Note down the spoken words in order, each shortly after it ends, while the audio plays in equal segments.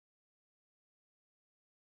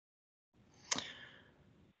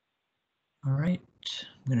All right,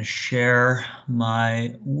 I'm going to share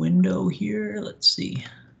my window here. Let's see.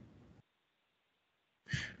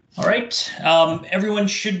 All right, everyone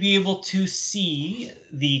should be able to see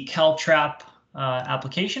the CalTrap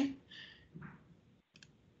application.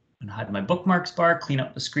 I'm going to hide my bookmarks bar, clean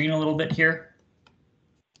up the screen a little bit here.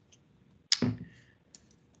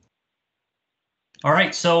 All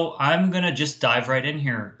right, so I'm going to just dive right in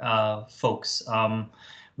here, folks.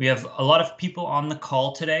 We have a lot of people on the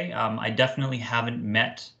call today. I definitely haven't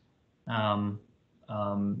met nearly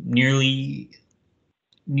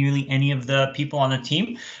any of the people on the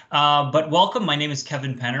team, but welcome. My name is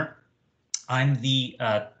Kevin Penner. I'm the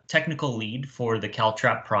technical lead for the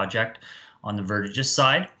CalTrap project on the Vertigis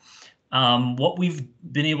side. What we've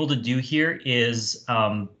been able to do here is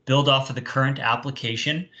build off of the current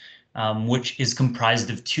application, which is comprised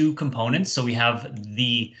of two components. So we have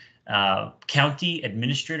the county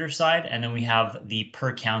administrator side, and then we have the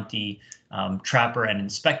per county trapper and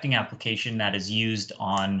inspecting application that is used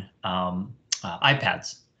on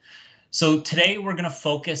iPads. So today we're going to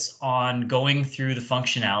focus on going through the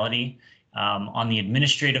functionality on the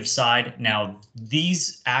administrative side. Now,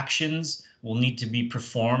 these actions will need to be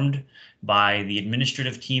performed by the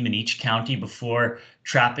administrative team in each county before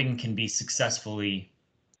trapping can be successfully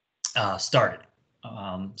started.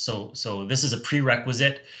 So this is a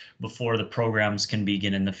prerequisite before the programs can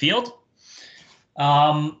begin in the field.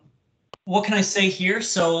 What can I say here?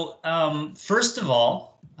 So first of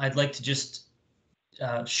all, I'd like to just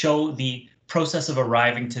show the process of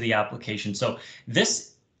arriving to the application. So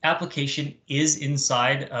this application is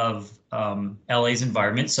inside of LA's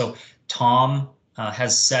environment. So Tom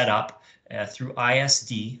has set up through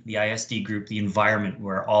ISD, the ISD group, the environment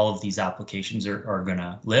where all of these applications are going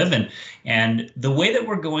to live. And the way that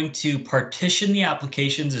we're going to partition the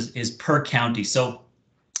applications is per county. So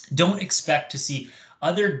don't expect to see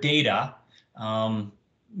other data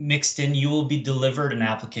mixed in. You will be delivered an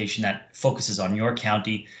application that focuses on your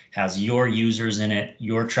county, has your users in it,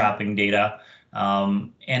 your trapping data,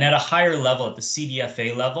 and at a higher level, at the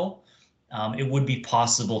CDFA level, it would be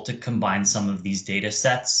possible to combine some of these data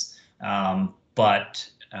sets. But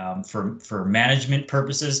for management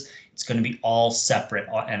purposes, it's going to be all separate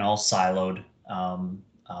and all siloed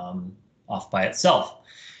off by itself.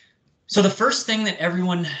 So the first thing that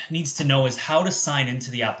everyone needs to know is how to sign into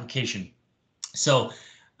the application. So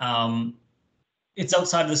it's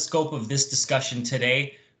outside of the scope of this discussion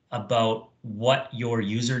today about what your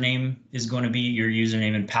username is going to be, your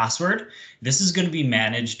username and password. This is going to be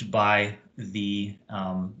managed by the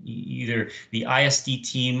either the ISD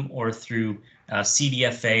team or through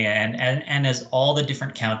CDFA, and as all the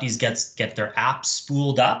different counties get their apps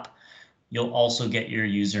spooled up, you'll also get your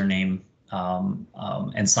username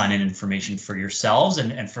and sign in information for yourselves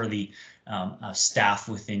and for the staff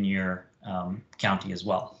within your county as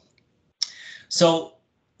well. So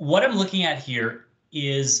what I'm looking at here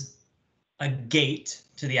is a gate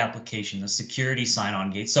to the application, the security sign-on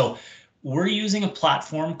gate. So we're using a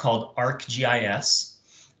platform called ArcGIS,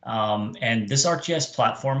 and this ArcGIS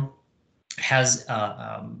platform has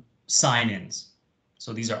sign-ins.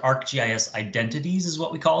 So these are ArcGIS identities is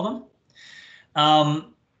what we call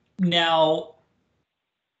them. Now,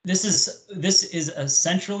 this is a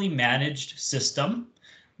centrally managed system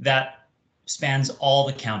that spans all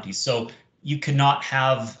the counties. So you cannot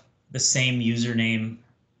have the same username.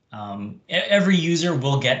 Every user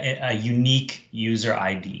will get a unique user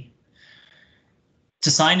ID. To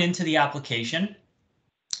sign into the application,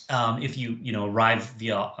 if you arrive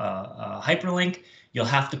via a hyperlink, you'll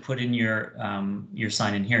have to put in your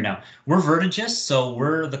sign in here. Now, we're Vertigis, so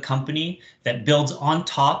we're the company that builds on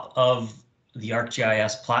top of the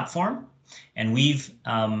ArcGIS platform. And we've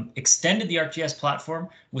extended the ArcGIS platform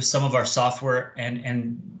with some of our software,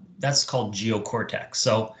 and that's called GeoCortex.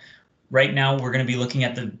 So right now we're going to be looking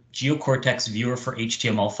at the GeoCortex viewer for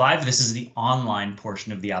HTML5. This is the online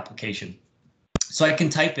portion of the application. So I can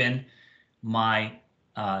type in my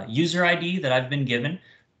user ID that I've been given.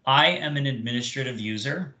 I am an administrative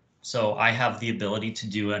user, so I have the ability to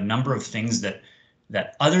do a number of things that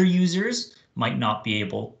other users might not be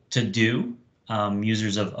able to do,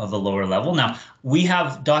 users of a lower level. Now, we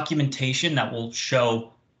have documentation that will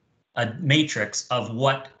show a matrix of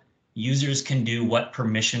what users can do, what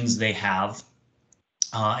permissions they have,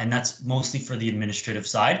 and that's mostly for the administrative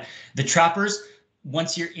side. The trappers,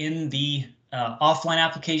 once you're in the offline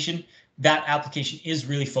application, that application is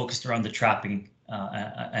really focused around the trapping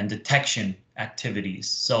and detection activities.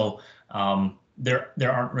 So there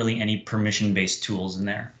aren't really any permission-based tools in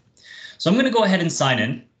there. So I'm going to go ahead and sign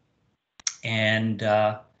in, and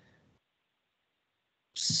let's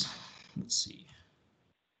see.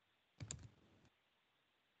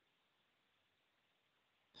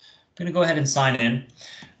 going to go ahead and sign in,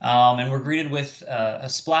 and we're greeted with a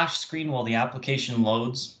splash screen while the application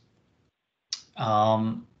loads.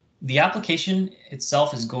 The application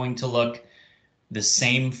itself is going to look the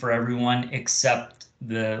same for everyone, except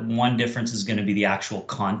the one difference is going to be the actual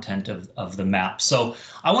content of the map. So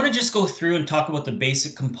I want to just go through and talk about the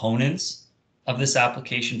basic components of this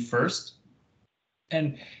application first,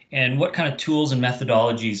 and what kind of tools and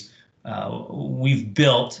methodologies we've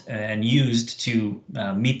built and used to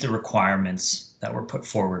meet the requirements that were put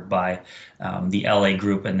forward by the LA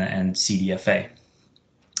group and CDFA.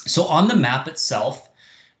 So on the map itself,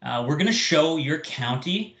 we're going to show your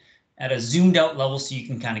county at a zoomed out level so you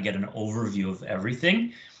can kind of get an overview of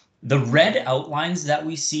everything. The red outlines that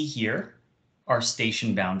we see here are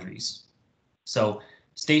station boundaries. So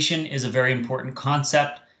station is a very important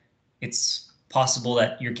concept. It's possible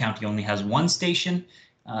that your county only has one station.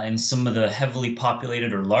 In some of the heavily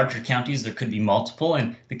populated or larger counties, there could be multiple.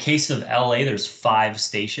 In the case of LA, there's 5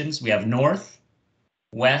 stations. We have north,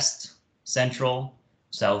 west, central,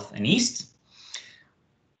 south, and east.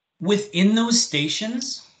 Within those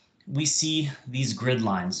stations, we see these grid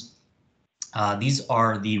lines. These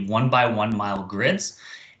are the 1 by 1 mile grids.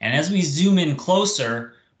 And as we zoom in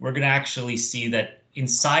closer, we're going to actually see that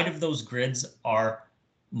inside of those grids are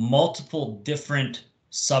multiple different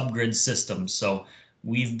subgrid systems. So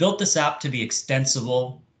we've built this app to be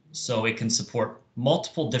extensible so it can support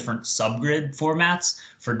multiple different subgrid formats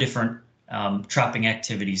for different trapping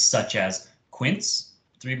activities such as quints,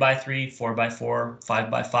 3x3, 4x4,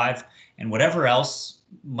 5x5, and whatever else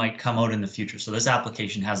might come out in the future. So this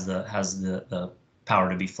application has the power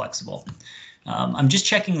to be flexible. I'm just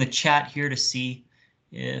checking the chat here to see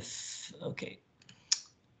if, okay,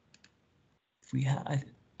 if we have,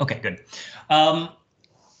 okay, good.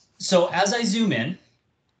 So as I zoom in,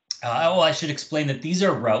 well, I should explain that these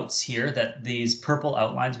are routes here, that these purple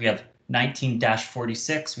outlines, we have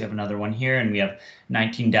 19-46, we have another one here, and we have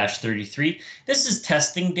 19-33. This is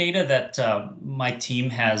testing data that my team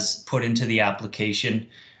has put into the application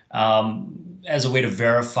as a way to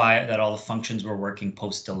verify that all the functions were working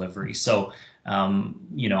post-delivery. So,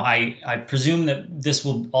 you know, I presume that this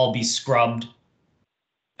will all be scrubbed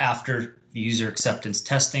after the user acceptance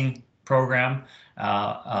testing program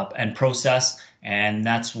and process, and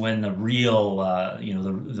that's when the real, you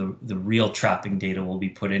know, the real trapping data will be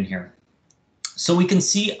put in here. So we can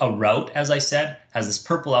see a route, as I said, has this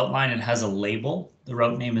purple outline and has a label. The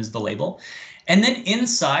route name is the label. And then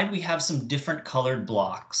inside we have some different colored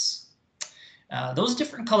blocks. Those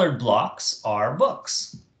different colored blocks are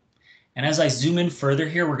books. And as I zoom in further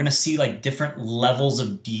here, we're going to see like different levels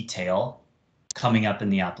of detail coming up in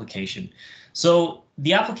the application. So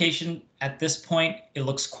the application at this point, it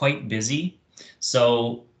looks quite busy.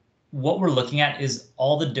 So what we're looking at is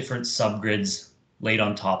all the different subgrids laid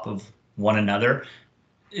on top of one another.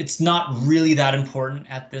 It's not really that important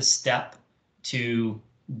at this step to,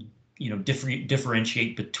 you know,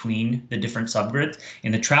 differentiate between the different subgrids.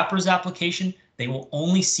 In the Trappers application, they will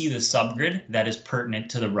only see the subgrid that is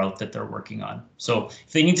pertinent to the route that they're working on. So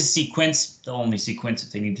if they need to see quints, they'll only see quints.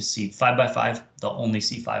 If they need to see 5x5, they'll only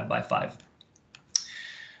see 5x5.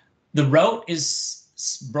 The route is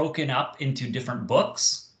broken up into different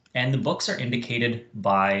books, and the books are indicated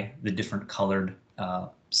by the different colored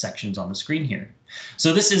sections on the screen here.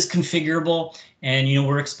 So this is configurable, and you know,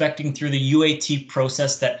 we're expecting through the UAT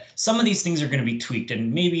process that some of these things are going to be tweaked,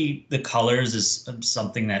 and maybe the colors is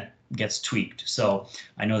something that gets tweaked. So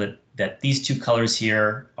I know that these two colors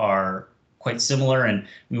here are quite similar, and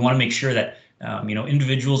we want to make sure that you know,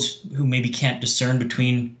 individuals who maybe can't discern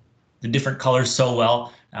between the different colors so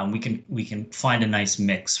well, we can find a nice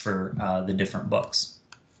mix for the different books.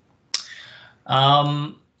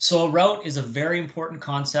 So a route is a very important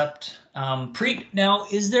concept. Preet, now,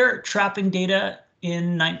 is there trapping data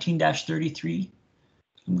in 19-33?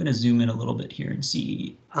 I'm going to zoom in a little bit here and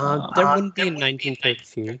see. There wouldn't be in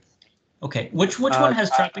 1933. Okay, which one has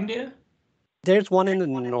trapping data? There's one in the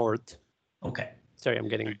north. Okay. Sorry, I'm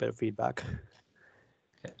getting a bit of feedback.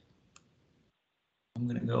 Okay. I'm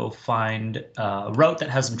going to go find a route that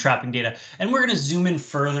has some trapping data, and we're going to zoom in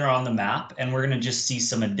further on the map, and we're going to just see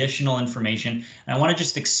some additional information. And I want to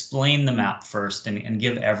just explain the map first and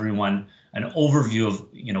give everyone an overview of,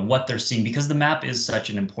 you know, what they're seeing, because the map is such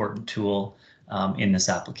an important tool in this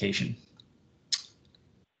application.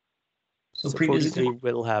 So 43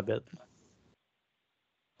 will have it.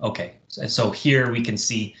 Okay, so here we can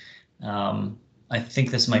see, I think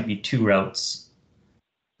this might be 2 routes.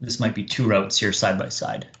 This might be 2 routes here side by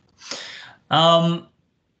side. All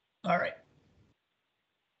right.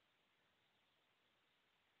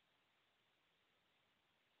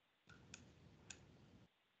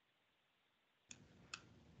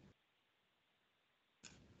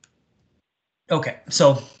 Okay,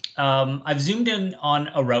 so I've zoomed in on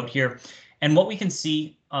a route here, and what we can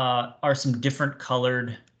see are some different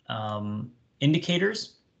colored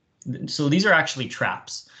indicators. So these are actually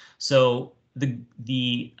traps. So the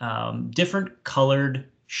different colored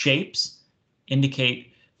shapes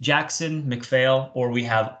indicate Jackson, McPhail, or we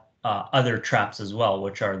have other traps as well,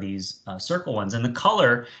 which are these circle ones. And the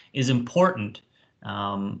color is important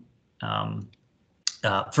for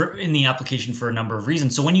in the application for a number of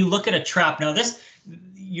reasons. So when you look at a trap, now this,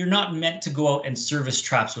 you're not meant to go out and service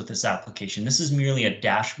traps with this application. This is merely a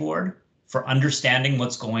dashboard for understanding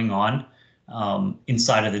what's going on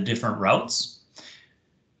inside of the different routes.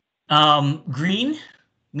 Green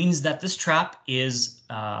means that this trap is,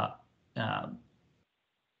 the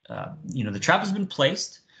trap has been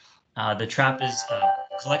placed. The trap is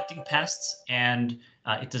collecting pests, and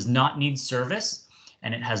it does not need service,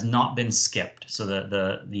 and it has not been skipped. So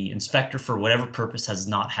the inspector, for whatever purpose, has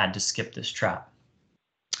not had to skip this trap.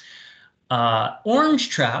 Orange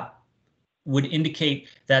trap would indicate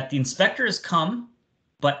that the inspector has come,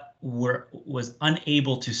 but was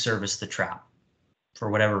unable to service the trap for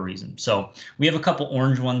whatever reason. So we have a couple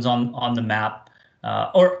orange ones on the map,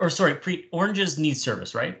 or sorry, oranges need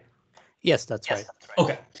service, right? Yes, that's right.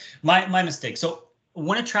 Okay, my mistake. So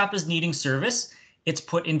when a trap is needing service, it's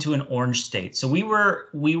put into an orange state. So we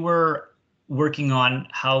were working on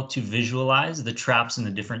how to visualize the traps in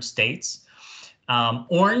the different states.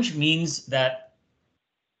 Orange means that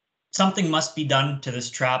something must be done to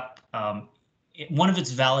this trap. One of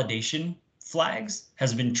its validation flags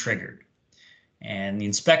has been triggered, and the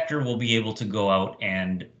inspector will be able to go out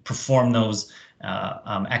and perform those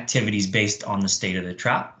activities based on the state of the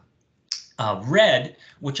trap. Red,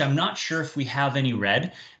 which I'm not sure if we have any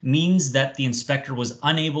red, means that the inspector was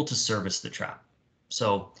unable to service the trap.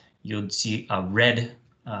 So you'd see a red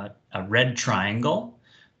triangle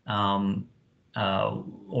or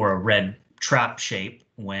a red trap shape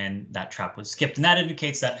when that trap was skipped, and that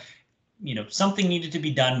indicates that something needed to be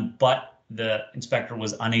done, but the inspector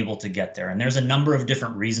was unable to get there. And there's a number of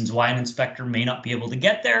different reasons why an inspector may not be able to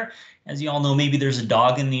get there. As you all know, maybe there's a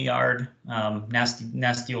dog in the yard,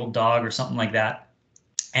 nasty old dog or something like that.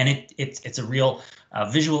 And it's a real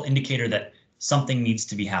visual indicator that something needs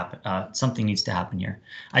to happen here.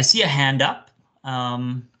 I see a hand up. Let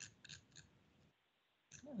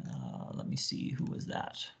me see, who was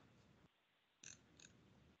that?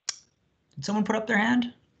 Did someone put up their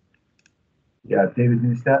hand? Yeah, David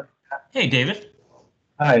Newstead. Hey, David.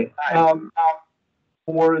 Hi.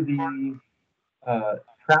 For the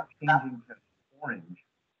trap changing to orange,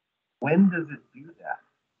 when does it do that?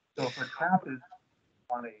 So if a trap is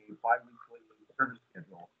on a bi-weekly service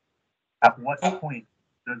schedule, at what point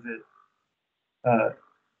does it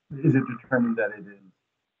is it determined that it is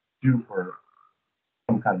due for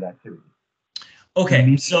some kind of activity?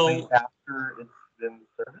 Okay, so after it's been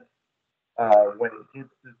serviced, when it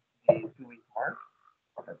hits the 2-week mark,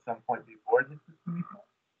 at some point before it hits the 2-week mark.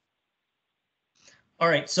 All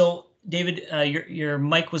right, so David, your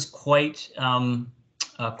mic was quite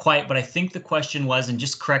quiet, but I think the question was, and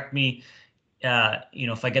just correct me,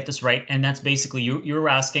 if I get this right, and that's basically you were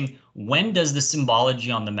asking, when does the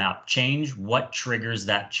symbology on the map change? What triggers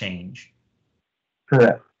that change?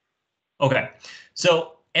 Correct. Okay,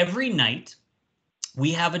 so every night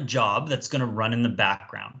we have a job that's going to run in the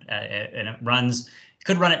background, and it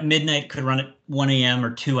could run at midnight, could run at 1 a.m. or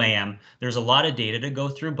 2 a.m. There's a lot of data to go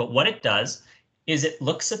through, but what it does is it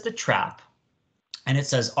looks at the trap and it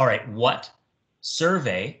says, all right, what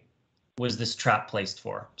survey was this trap placed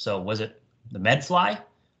for? So was it the medfly?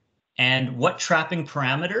 And what trapping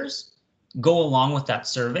parameters go along with that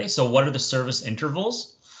survey? So what are the service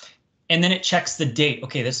intervals? And then it checks the date.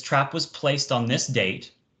 Okay, this trap was placed on this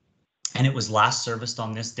date and it was last serviced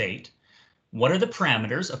on this date. What are the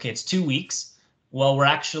parameters? Okay, it's 2 weeks. Well, we're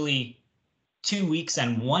actually 2 weeks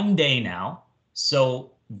and 1 day now.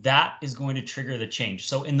 So that is going to trigger the change.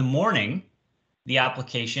 So in the morning, the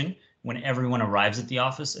application, when everyone arrives at the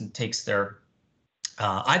office and takes their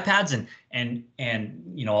iPads and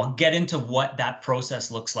I'll get into what that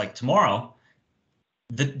process looks like tomorrow.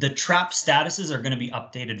 The trap statuses are going to be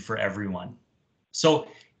updated for everyone. So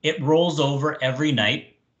it rolls over every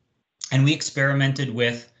night, and we experimented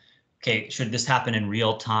with, okay, should this happen in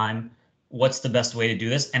real time? What's the best way to do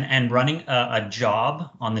this? And running a job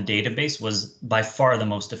on the database was by far the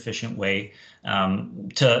most efficient way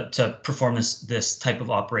to perform this type of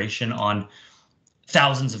operation on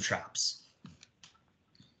thousands of traps.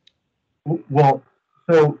 Well,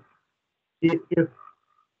 so if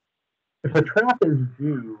a trap is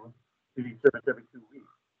due to be serviced every 2 weeks,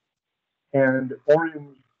 and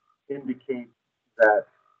orange indicates that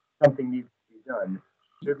something needs to be done,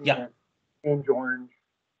 shouldn't Yeah. it change orange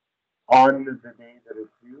on the day that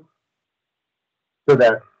it's due? So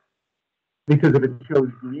that, because if it shows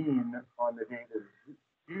green on the day that it's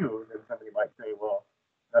due, then somebody might say, well,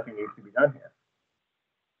 nothing needs to be done here.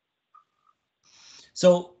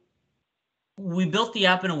 So we built the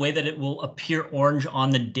app in a way that it will appear orange on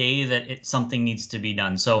the day that something needs to be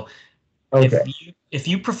done. So Okay. if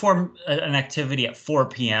you perform an activity at 4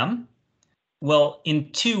 p.m., well, in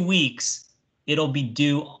 2 weeks, it'll be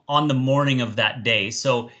due on the morning of that day.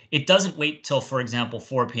 So it doesn't wait till, for example,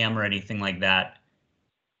 4 p.m. or anything like that.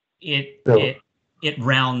 It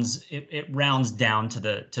rounds down to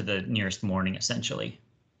the nearest morning, essentially.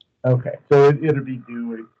 Okay, so it'll be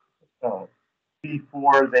due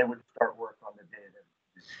before they would start work on the day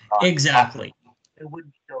that Exactly. It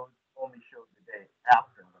wouldn't only show the day after.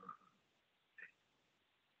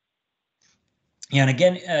 Yeah,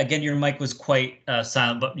 and again, your mic was quite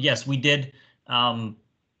silent, but yes, we did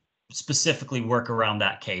specifically work around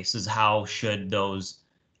that case. Is how should those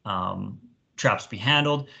traps be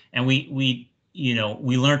handled? And we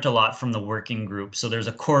learned a lot from the working group. So there's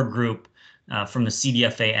a core group from the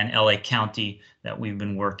CDFA and LA County that we've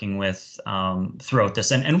been working with throughout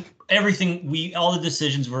this, and everything all the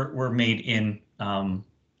decisions were made in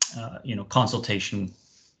consultation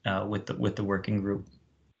with the working group.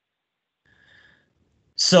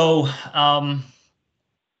 So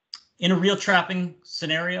in a real trapping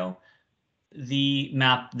scenario, the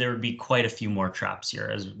map, there would be quite a few more traps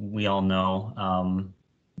here, as we all know.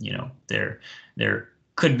 There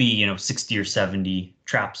could be 60 or 70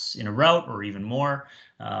 traps in a route, or even more,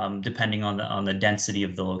 depending on the density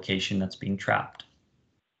of the location that's being trapped.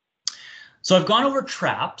 So I've gone over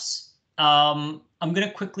traps. I'm going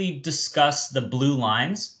to quickly discuss the blue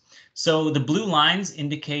lines. So the blue lines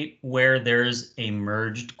indicate where there's a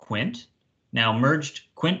merged quint. Now,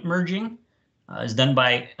 quint merging is done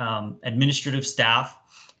by administrative staff,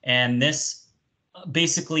 and this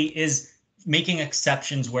basically is making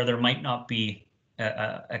exceptions where there might not be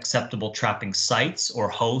acceptable trapping sites or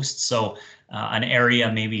hosts. So an area,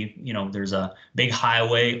 maybe there's a big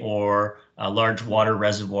highway or a large water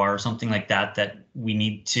reservoir or something like that that we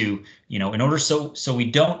need to in order so we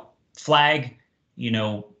don't flag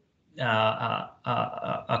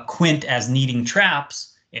a quint as needing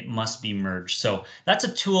traps, it must be merged. So that's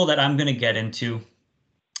a tool that I'm going to get into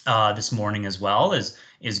this morning, as well as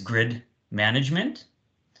grid management.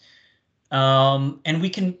 And we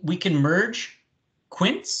can merge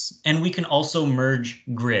quints, and we can also merge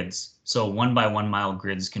grids. So 1 by 1 mile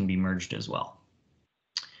grids can be merged as well.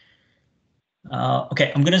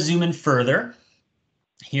 Okay, I'm going to zoom in further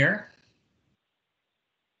here.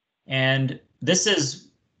 And this is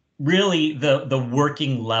really the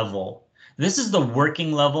working level. This is the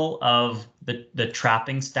working level of the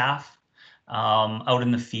trapping staff out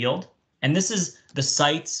in the field. And this is the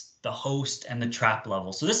sites, the host, and the trap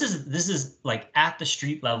level. So this is like at the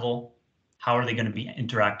street level. How are they going to be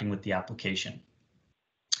interacting with the application?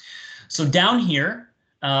 So down here,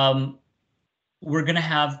 we're going to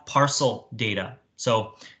have parcel data.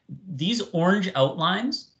 So these orange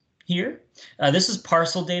outlines here, this is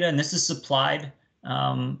parcel data, and this is supplied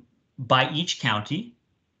by each county.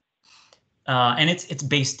 And it's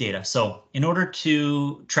base data. So in order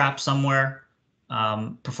to trap somewhere,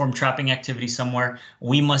 perform trapping activity somewhere,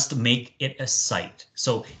 we must make it a site.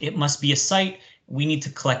 So it must be a site. We need to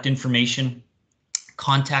collect information,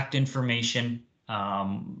 contact information,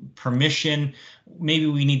 permission. Maybe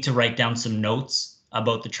we need to write down some notes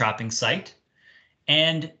about the trapping site,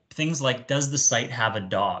 and things like, does the site have a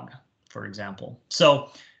dog, for example? So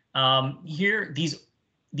here,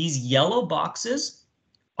 these yellow boxes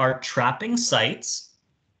are trapping sites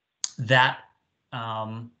that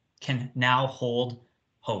can now hold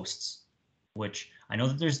hosts, which I know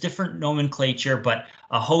that there's different nomenclature, but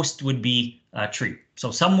a host would be a tree.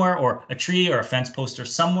 So somewhere, or a tree or a fence post, or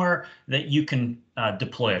somewhere that you can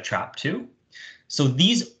deploy a trap to. So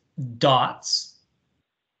these dots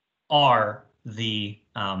are the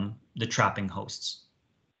trapping hosts.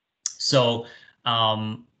 So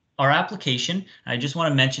our application, I just want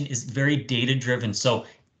to mention, is very data driven. So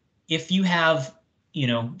if you have,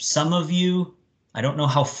 some of you, I don't know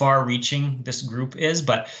how far reaching this group is,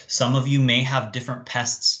 but some of you may have different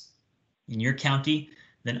pests in your county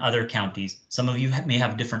than other counties. Some of you may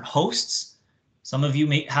have different hosts. Some of you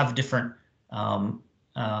may have different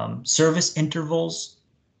service intervals.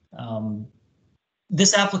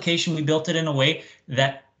 This application, we built it in a way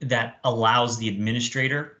that allows the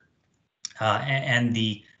administrator and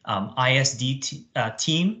the ISD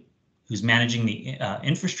team, who's managing the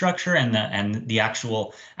infrastructure and the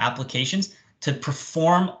actual applications, to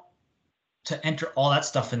perform to enter all that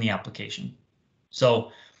stuff in the application.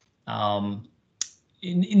 So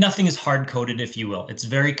nothing is hard coded, if you will. It's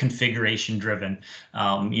very configuration driven.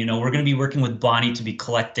 You know, we're going to be working with Bonnie to be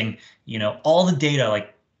collecting, you know, all the data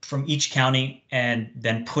like from each county and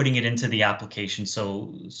then putting it into the application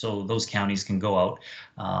so those counties can go out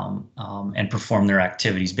and perform their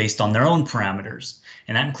activities based on their own parameters.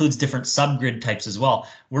 And that includes different subgrid types as well.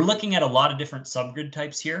 We're looking at a lot of different subgrid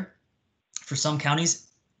types here. For some counties,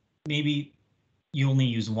 maybe you only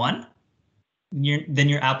use one. Then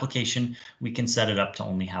your application, we can set it up to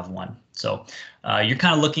only have one. So you're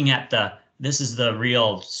kind of looking at this is the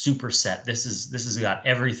real superset. This has got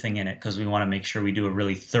everything in it because we want to make sure we do a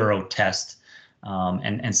really thorough test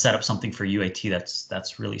and set up something for UAT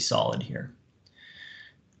that's really solid here.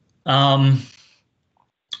 All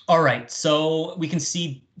right, so we can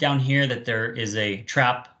see down here that there is a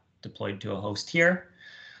trap deployed to a host here.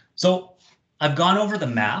 So I've gone over the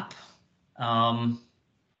map.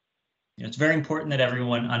 It's very important that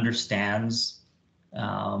everyone understands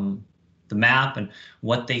the map and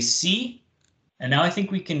what they see. And now I think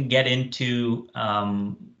we can get into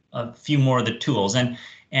a few more of the tools.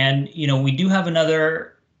 And you know, we do have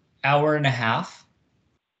another hour and a half.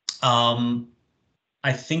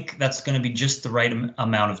 I think that's going to be just the right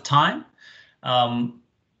amount of time.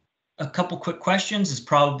 A couple quick questions is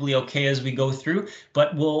probably okay as we go through,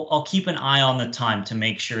 but I'll keep an eye on the time to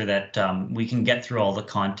make sure that we can get through all the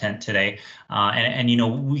content today. And you know,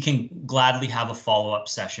 we can gladly have a follow-up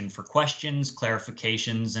session for questions,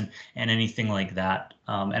 clarifications, and anything like that.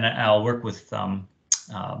 And I'll work with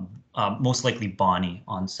most likely Bonnie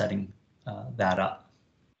on setting that up.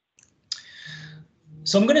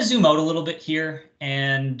 So I'm going to zoom out a little bit here,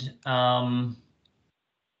 and I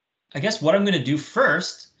guess what I'm going to do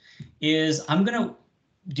first is I'm going to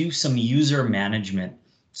do some user management.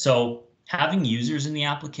 So having users in the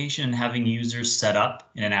application and having users set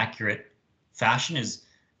up in an accurate fashion is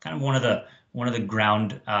kind of one of the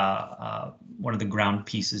ground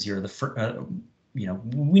pieces here. You know,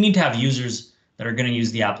 we need to have users that are going to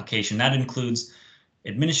use the application. That includes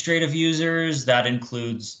administrative users. That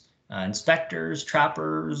includes inspectors,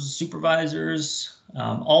 trappers, supervisors,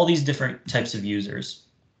 all these different types of users.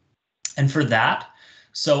 And for that,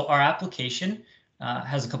 so our application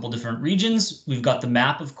has a couple different regions. We've got the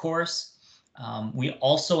map, of course. We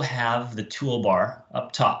also have the toolbar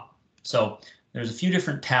up top. So there's a few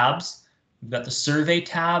different tabs. We've got the survey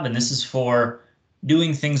tab, and this is for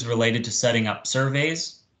doing things related to setting up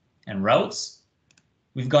surveys and routes.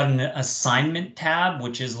 We've got an assignment tab,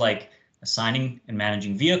 which is like assigning and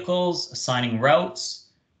managing vehicles, assigning routes,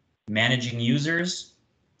 managing users.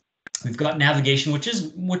 We've got navigation, which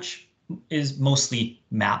is mostly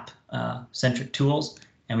map centric tools,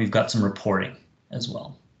 and we've got some reporting as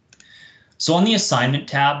well. So on the assignment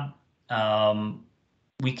tab,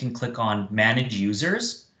 we can click on manage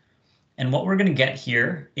users, and what we're going to get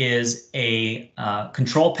here is a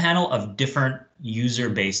control panel of different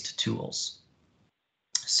user-based tools.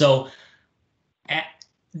 So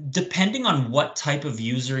depending on what type of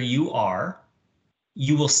user you are,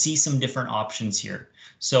 you will see some different options here.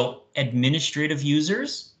 So administrative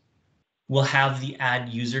users will have the add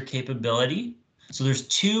user capability. So there's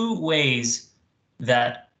two ways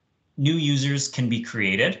that new users can be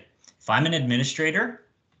created. If I'm an administrator,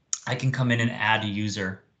 I can come in and add a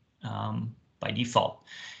user by default.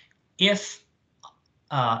 If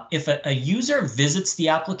a user visits the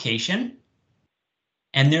application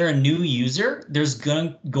and they're a new user, there's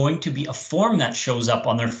going to be a form that shows up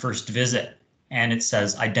on their first visit, and it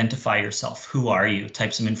says identify yourself. Who are you?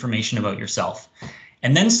 Type some information about yourself.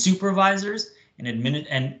 And then supervisors and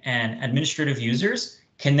administrative users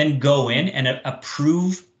can then go in and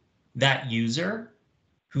approve that user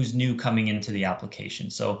who's new coming into the application.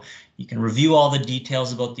 So you can review all the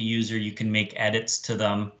details about the user, you can make edits to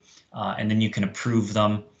them, and then you can approve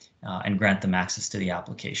them and grant them access to the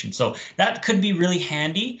application. So that could be really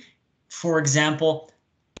handy. For example,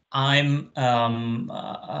 I'm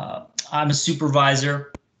a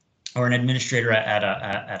supervisor or an administrator at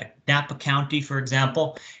a Napa County, for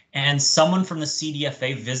example, and someone from the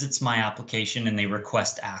CDFA visits my application and they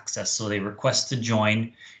request access. So they request to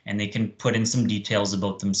join and they can put in some details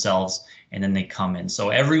about themselves and then they come in. So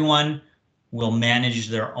everyone will manage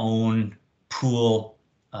their own pool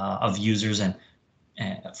of users and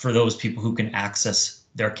for those people who can access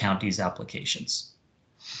their county's applications.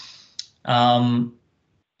 I'm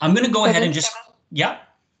going to go ahead and just, yeah.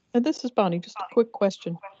 This is Bonnie, just a quick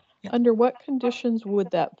question. Yeah. Under what conditions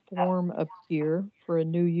would that form appear for a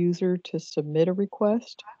new user to submit a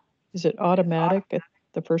request? Is it automatic at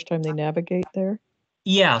the first time they navigate there?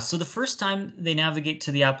 Yeah, so the first time they navigate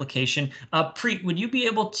to the application, Preet, would you be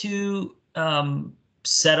able to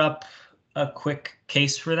set up a quick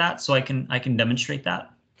case for that so I can demonstrate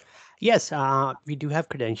that? Yes, we do have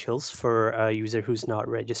credentials for a user who's not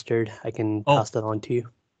registered. I can Oh. pass that on to you.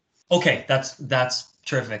 Okay, that's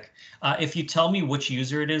terrific. If you tell me which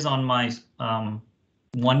user it is on my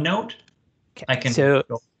OneNote, Okay. I can. So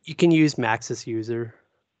you can use Max's user.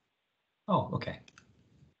 Oh, okay.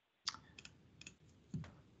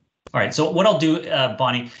 All right, so what I'll do,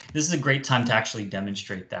 Bonnie, this is a great time to actually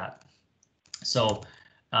demonstrate that. So,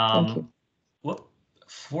 Thank you.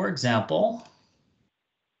 for example,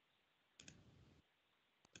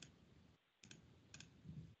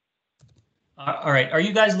 all right, are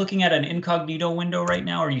you guys looking at an incognito window right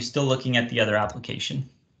now, or are you still looking at the other application?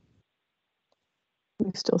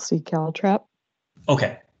 We still see CalTrap.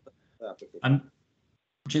 Okay, I'm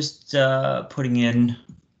just putting in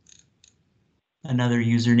another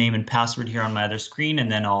username and password here on my other screen,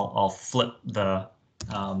 and then I'll flip the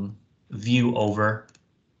view over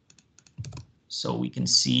so we can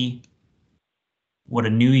see what a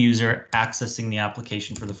new user accessing the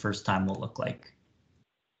application for the first time will look like.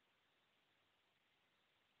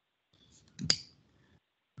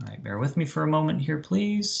 All right, bear with me for a moment here,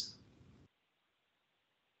 please.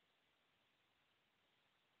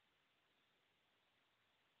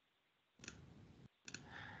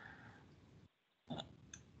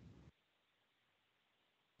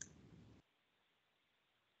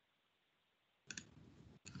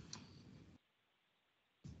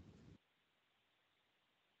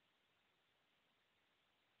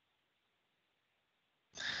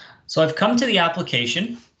 So I've come to the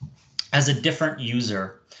application as a different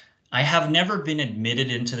user. I have never been admitted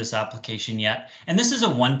into this application yet, and this is a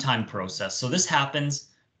one-time process. So this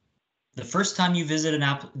happens the first time you visit an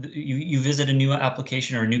app, you visit a new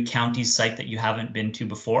application or a new county site that you haven't been to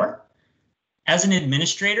before. As an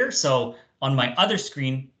administrator, so on my other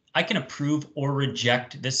screen, I can approve or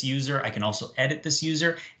reject this user. I can also edit this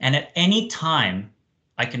user, and at any time,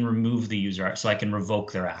 I can remove the user, so I can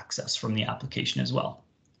revoke their access from the application as well.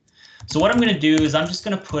 So what I'm going to do is I'm just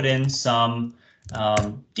going to put in some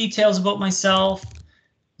details about myself.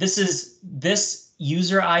 This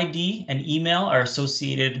user ID and email are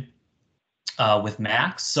associated with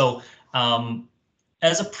Max. So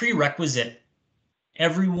as a prerequisite,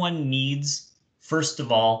 everyone needs, first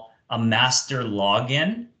of all, a master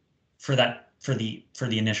login for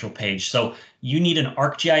the initial page. So you need an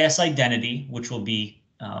ArcGIS identity, which will be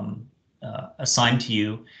assigned to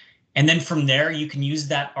you. And then from there, you can use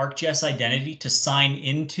that ArcGIS identity to sign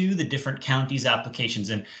into the different counties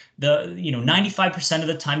applications. And 95% of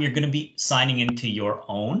the time, you're going to be signing into your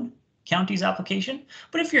own county's application.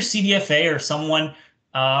 But if you're CDFA or someone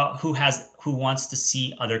who wants to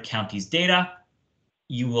see other counties' data,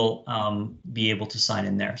 you will be able to sign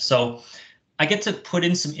in there. So I get to put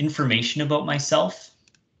in some information about myself.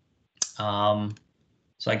 So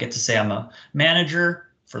I get to say I'm a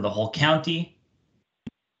manager for the whole county.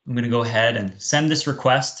 I'm going to go ahead and send this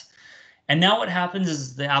request. And now what happens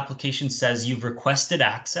is the application says you've requested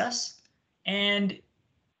access and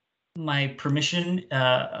my permission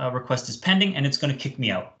request is pending and it's going to kick me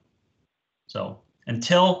out. So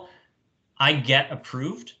until I get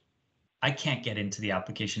approved, I can't get into the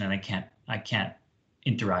application and I can't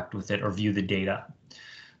interact with it or view the data.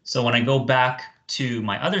 So when I go back to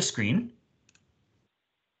my other screen,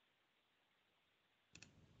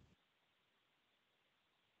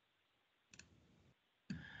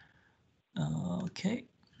 okay,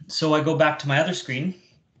 so I go back to my other screen.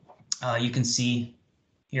 You can see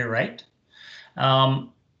here, right?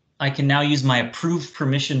 I can now use my approved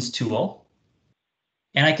permissions tool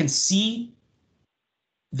and I can see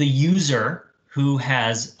the user who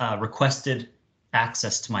has requested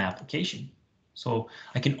access to my application. So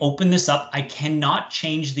I can open this up. I cannot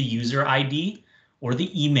change the user ID or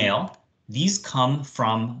the email. These come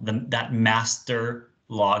from that master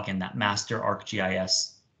login, that master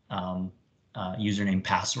ArcGIS username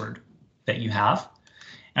password that you have.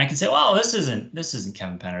 And I can say, well, this isn't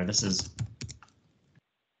Kevin Penner. This is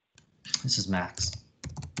Max.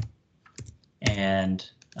 And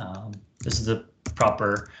this is the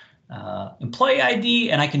proper employee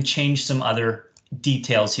ID, and I can change some other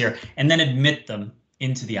details here and then admit them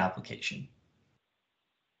into the application.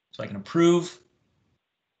 So I can approve,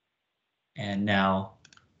 and now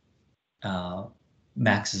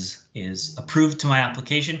Max is approved to my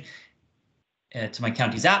application, to my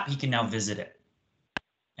county's app. He can now visit it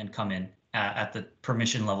and come in at the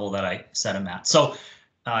permission level that I set him at. So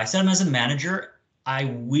I set him as a manager.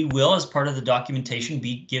 We will, as part of the documentation,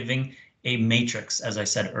 be giving a matrix, as I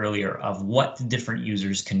said earlier, of what the different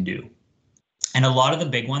users can do. And a lot of the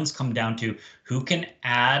big ones come down to who can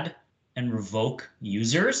add and revoke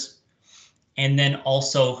users, and then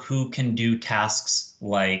also who can do tasks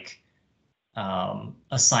like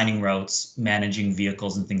assigning routes, managing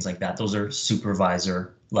vehicles, and things like that. Those are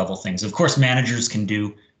supervisor level things. Of course, managers can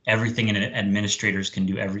do everything and administrators can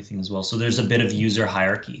do everything as well. So there's a bit of user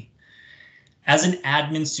hierarchy. As an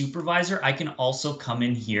admin supervisor, I can also come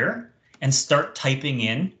in here and start typing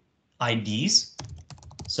in IDs.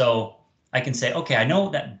 So I can say, okay, I know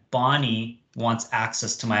that Bonnie wants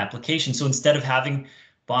access to my application. So instead of having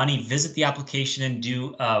Bonnie visit the application and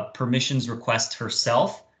do a permissions request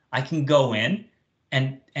herself, I can go in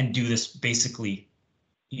and do this basically,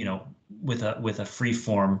 you know, with a free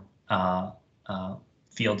form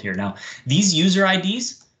field here. Now, these user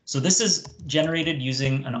IDs, so this is generated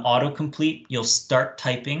using an autocomplete. You'll start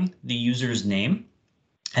typing the user's name,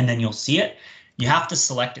 and then you'll see it. You have to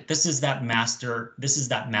select it. This is that master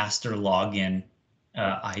login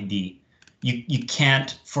ID. You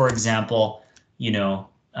can't, for example, you know,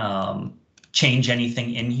 change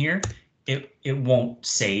anything in here. It won't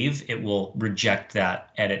save. It will reject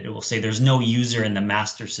that edit. It will say there's no user in the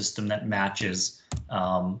master system that matches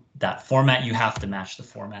that format. You have to match the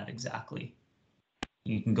format exactly.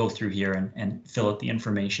 You can go through here and fill out the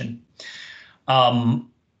information. You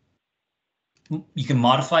can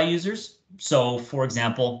modify users. So, for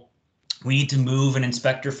example, we need to move an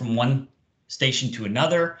inspector from one station to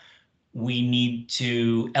another. We need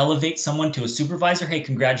to elevate someone to a supervisor. Hey,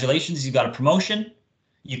 congratulations, you got a promotion.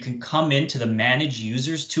 You can come into the Manage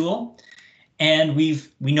Users tool, and we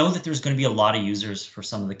know that there's going to be a lot of users for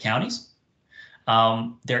some of the counties.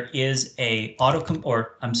 There is a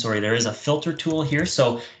there is a filter tool here,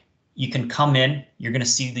 so you can come in. You're going to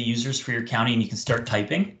see the users for your county, and you can start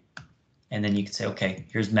typing, and then you can say, okay,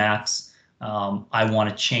 here's Max. I want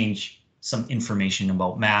to change some information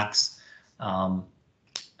about Max. You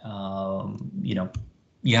know,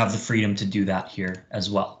 you have the freedom to do that here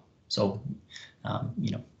as well. So,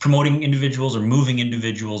 you know, promoting individuals or moving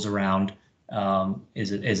individuals around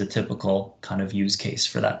is a typical kind of use case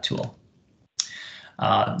for that tool.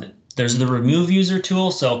 There's the remove user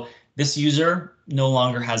tool. So this user no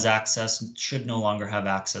longer has access, should no longer have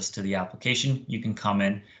access to the application. You can come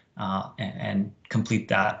in and complete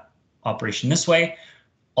that operation this way.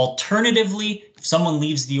 Alternatively, if someone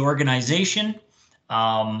leaves the organization,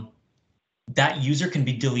 that user can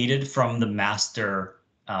be deleted from the master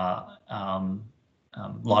log.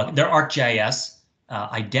 Their ArcGIS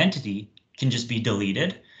identity can just be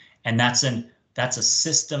deleted, and that's a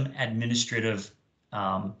system administrative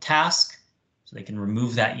task. So they can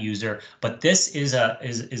remove that user, but this is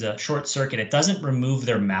a short circuit. It doesn't remove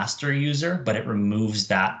their master user, but it removes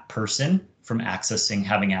that person from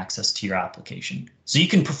having access to your application. So you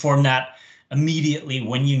can perform that immediately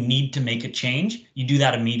when you need to make a change. You do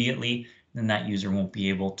that immediately, then that user won't be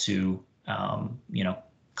able to you know,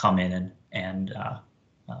 come in and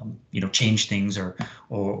you know, change things or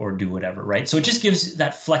do whatever, right? So it just gives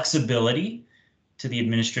that flexibility to the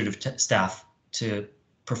administrative staff to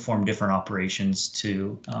perform different operations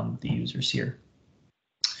to the users here.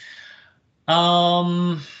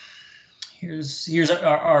 Here's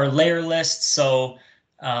our layer list. So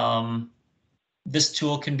this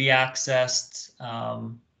tool can be accessed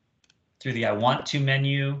through the I want to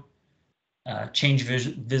menu, change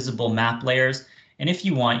visible map layers. And if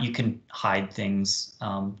you want, you can hide things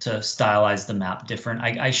to stylize the map different.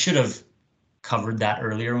 I should have covered that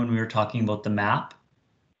earlier when we were talking about the map.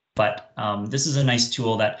 But this is a nice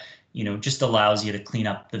tool that, you know, just allows you to clean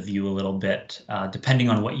up the view a little bit, depending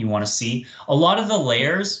on what you want to see. A lot of the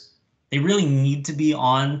layers, they really need to be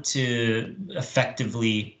on to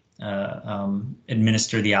effectively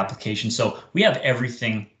administer the application. So we have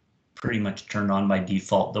everything pretty much turned on by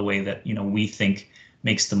default the way that, you know, we think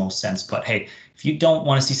makes the most sense. But hey, if you don't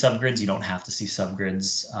want to see subgrids, you don't have to see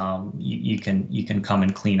subgrids. You can come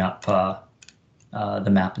and clean up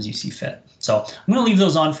the map as you see fit. So I'm going to leave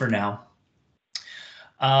those on for now.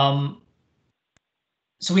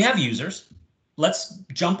 So we have users. Let's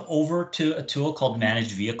jump over to a tool called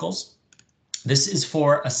Manage Vehicles. This is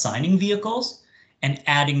for assigning vehicles and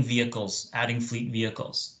adding vehicles, adding fleet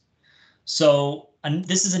vehicles. So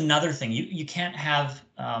this is another thing. You can't have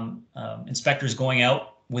inspectors going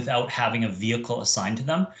out without having a vehicle assigned to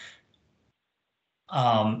them.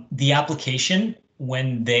 The application,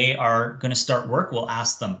 when they are going to start work, we'll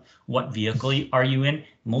ask them, what vehicle are you in?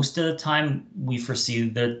 Most of the time, we foresee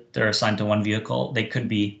that they're assigned to one vehicle. They could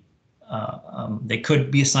be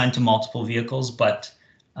assigned to multiple vehicles, but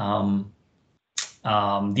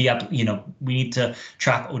We need to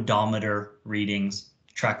track odometer readings,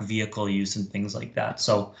 track vehicle use and things like that.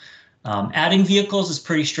 So adding vehicles is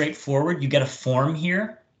pretty straightforward. You get a form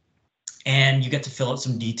here and you get to fill out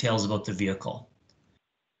some details about the vehicle.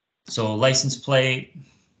 So license plate,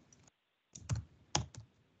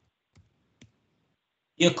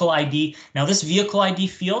 vehicle ID. Now this vehicle ID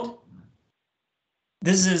field,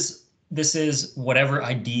 this is whatever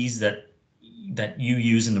IDs that you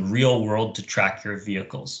use in the real world to track your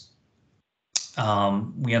vehicles.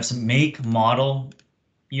 We have some make, model,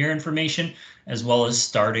 year information, as well as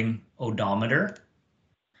starting odometer.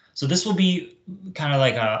 So this will be kind of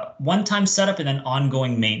like a one-time setup and then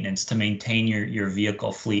ongoing maintenance to maintain your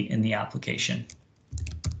vehicle fleet in the application.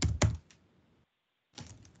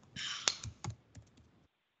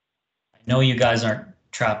 I know you guys aren't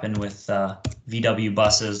trapping with VW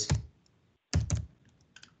buses.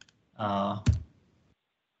 So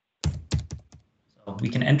we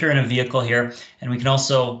can enter in a vehicle here, and we can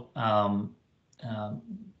also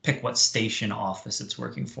pick what station office it's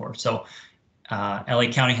working for. So LA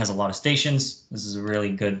County has a lot of stations. This is a really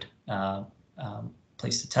good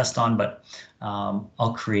place to test on, but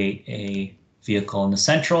I'll create a vehicle in the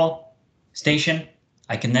central station.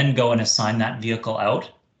 I can then go and assign that vehicle out.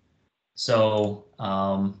 So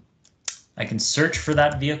I can search for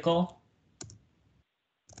that vehicle.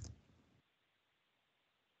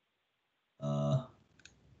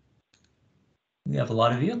 We have a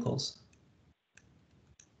lot of vehicles.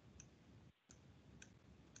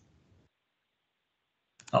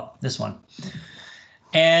 Oh, this one.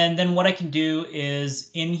 And then what I can do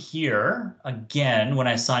is in here, again, when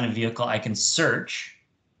I assign a vehicle, I can search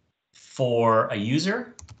for a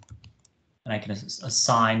user and I can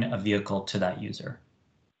assign a vehicle to that user.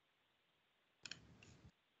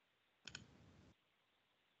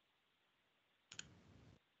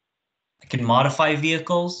 I can modify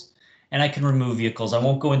vehicles and I can remove vehicles. I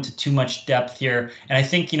won't go into too much depth here. And I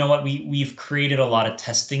think, you know what, we've created a lot of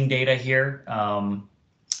testing data here.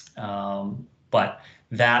 But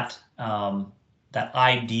that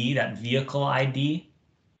ID, that vehicle ID,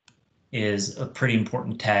 is a pretty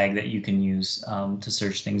important tag that you can use to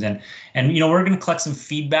search things. And you know, we're going to collect some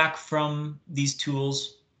feedback from these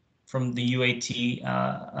tools from the UAT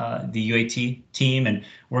team, and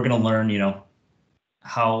we're going to learn, you know,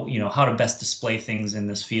 how to best display things in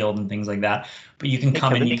this field and things like that. But you can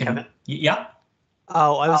come in, you can, yeah.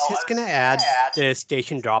 Oh, I was just gonna add the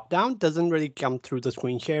station dropdown doesn't really come through the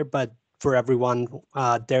screen share, but for everyone,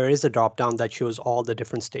 there is a dropdown that shows all the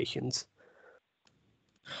different stations.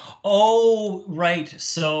 Oh, right.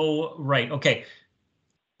 So, right. Okay.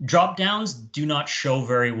 Dropdowns do not show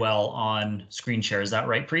very well on screen share. Is that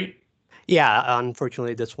right, Preet? Yeah,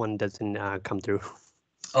 unfortunately, this one doesn't come through.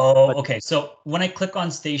 Oh, okay. So when I click on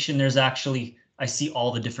station, there's actually, I see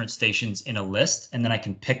all the different stations in a list, and then I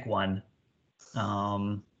can pick one.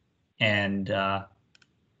 Yeah,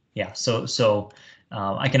 so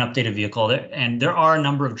I can update a vehicle there, and there are a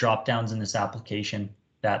number of drop downs in this application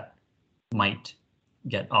that might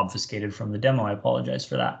get obfuscated from the demo. I apologize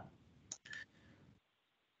for that.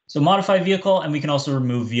 So modify vehicle, and we can also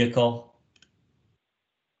remove vehicle.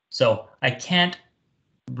 So I can't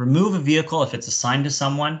remove a vehicle if it's assigned to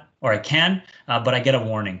someone, or I can, but I get a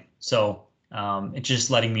warning. So it's just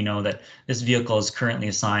letting me know that this vehicle is currently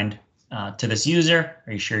assigned to this user.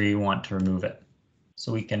 Are you sure you want to remove it?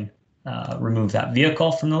 So we can remove that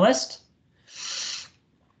vehicle from the list.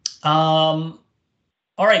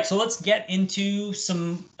 All right, so let's get into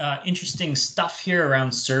some interesting stuff here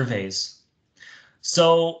around surveys.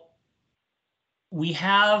 So we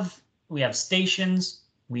have stations,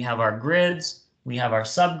 we have our grids, we have our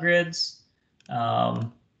subgrids.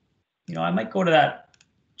 You know, I might go to that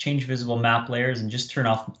change visible map layers and just turn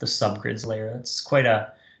off the subgrids layer. That's quite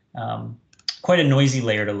a noisy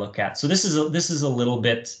layer to look at. So this is a little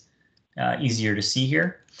bit easier to see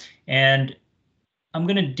here, and I'm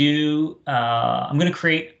gonna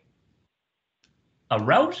create a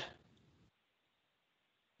route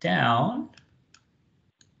down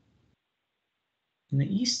in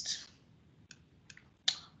the east.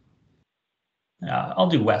 I'll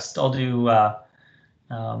do west. I'll do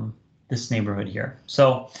this neighborhood here.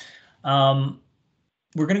 So we're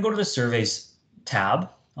going to go to the surveys tab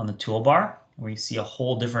on the toolbar. We see a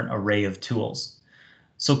whole different array of tools.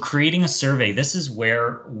 So creating a survey, this is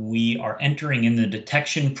where we are entering in the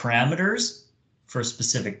detection parameters for a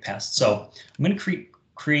specific pest. So I'm going to click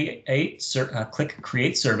create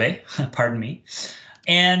survey, pardon me.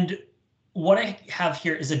 And what I have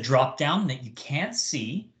here is a drop down that you can't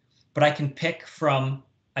see, but I can pick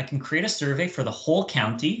I can create a survey for the whole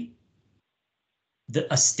county,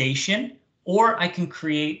 a station, or I can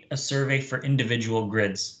create a survey for individual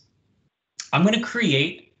grids. I'm going to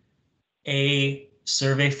create a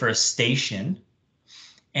survey for a station,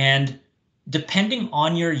 and depending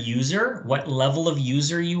on your user, what level of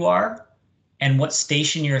user you are, and what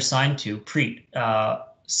station you're assigned to,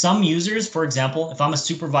 some users, for example, if I'm a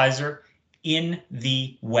supervisor in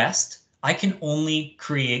the West, I can only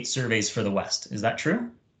create surveys for the West. Is that true?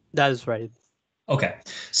 That is right. Okay,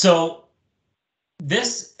 so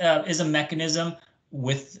this is a mechanism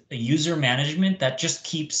with a user management that just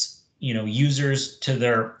keeps, users to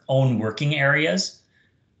their own working areas.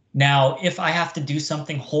 Now, if I have to do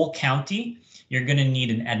something whole county, you're going to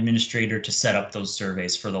need an administrator to set up those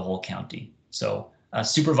surveys for the whole county. So a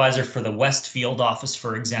supervisor for the West Field Office,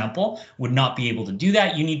 for example, would not be able to do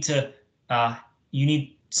that. You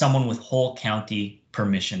need someone with whole county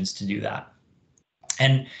permissions to do that.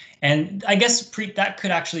 And I guess that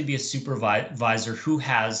could actually be a supervisor who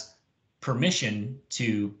has permission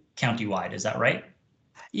to countywide. Is that right?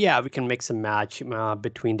 Yeah, we can mix and match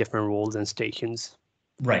between different roles and stations.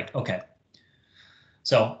 Right. Okay.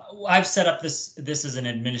 So I've set up this as an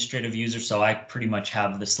administrative user, so I pretty much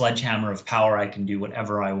have the sledgehammer of power. I can do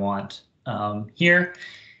whatever I want here,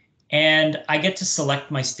 and I get to select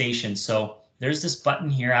my station. So there's this button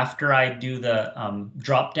here. After I do the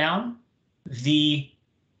drop down, the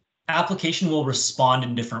application will respond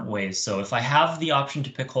in different ways. So if I have the option to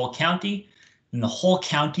pick whole county, then the whole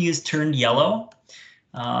county is turned yellow.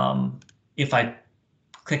 If I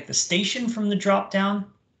click the station from the drop down,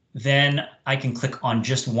 then I can click on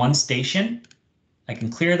just one station. I can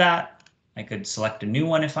clear that. I could select a new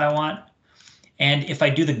one if I want. And if I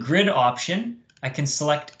do the grid option, I can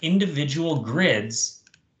select individual grids.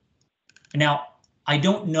 Now, I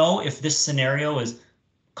don't know if this scenario is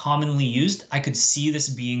commonly used. I could see this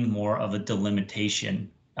being more of a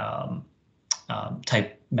delimitation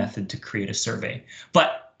type method to create a survey.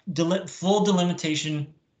 But full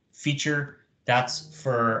delimitation feature, that's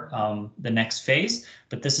for the next phase,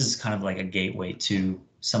 but this is kind of like a gateway to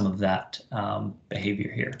some of that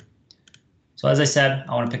behavior here. So as I said,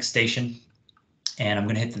 I want to pick station, and I'm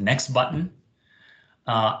going to hit the next button.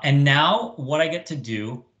 And now what I get to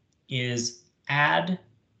do is add,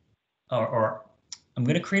 or I'm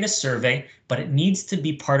going to create a survey, but it needs to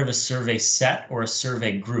be part of a survey set or a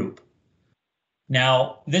survey group.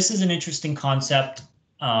 Now, this is an interesting concept.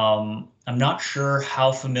 I'm not sure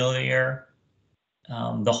how familiar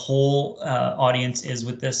the whole audience is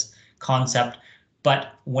with this concept,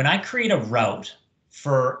 but when I create a route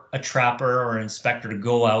for a trapper or an inspector to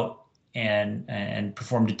go out and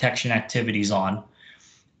perform detection activities on,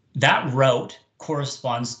 that route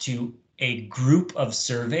corresponds to a group of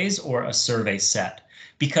surveys or a survey set.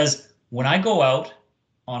 Because when I go out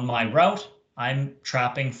on my route, I'm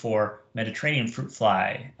trapping for Mediterranean fruit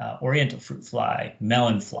fly, Oriental fruit fly,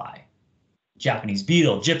 melon fly, Japanese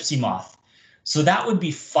beetle, gypsy moth. So that would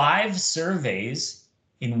be 5 surveys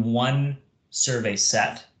in one survey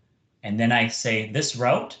set. And then I say this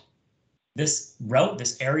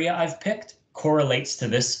area I've picked correlates to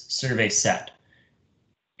this survey set.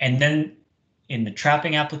 And then in the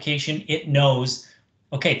trapping application, it knows,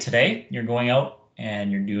 okay, today you're going out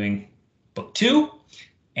and you're doing book 2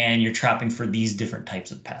 and you're trapping for these different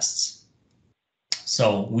types of pests.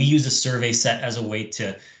 So we use a survey set as a way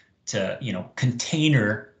to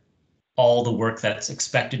container all the work that's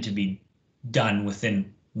expected to be done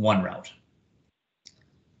within one route.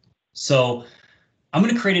 So I'm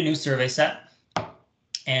going to create a new survey set,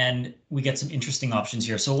 and we get some interesting options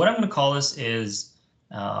here. So what I'm going to call this is,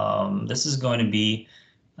 this is going to be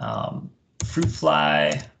fruit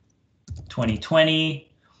fly 2020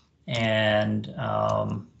 and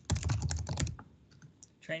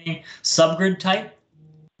training subgrid type.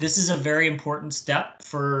 This is a very important step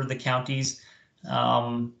for the counties.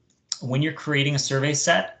 When you're creating a survey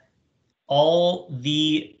set, all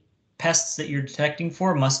the pests that you're detecting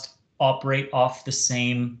for must operate off the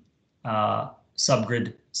same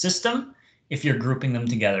subgrid system if you're grouping them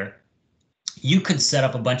together. You could set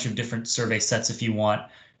up a bunch of different survey sets if you want.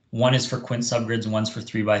 One is for quint subgrids, one's for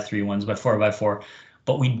 3x3, one's by 4x4,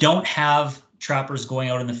 but we don't have trappers going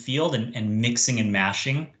out in the field and mixing and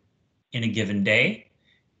mashing in a given day.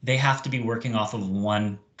 They have to be working off of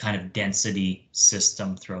one kind of density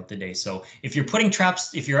system throughout the day. So if you're putting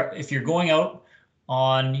traps, if you're going out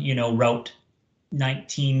on, route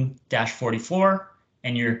 19-44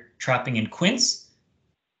 and you're trapping in quints,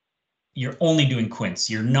 you're only doing quints.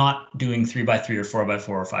 You're not doing 3x3 or 4x4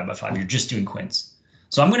 or 5x5. You're just doing quints.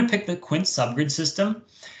 So I'm going to pick the quint subgrid system.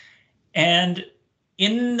 And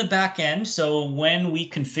in the back end, so when we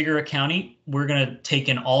configure a county, we're going to take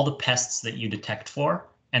in all the pests that you detect for.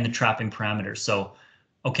 and the trapping parameters. So,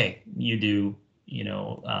 okay, you do,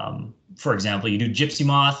 for example, you do gypsy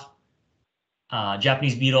moth,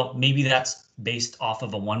 Japanese beetle. Maybe that's based off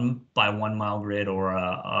of a 1x1 mile grid or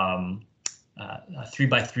a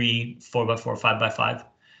 3x3, 4x4, 5x5.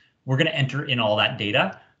 We're going to enter in all that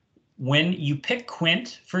data. When you pick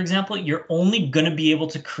Quint, for example, you're only going to be able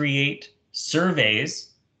to create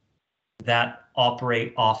surveys that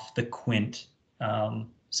operate off the Quint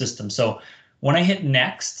system. So when I hit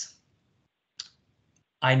next,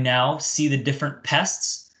 I now see the different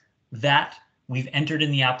pests that we've entered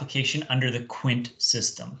in the application under the Quint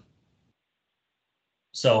system.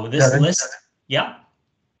 So this list, yeah.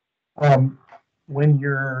 When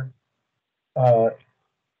you're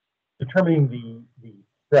determining the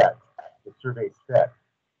set, the survey set,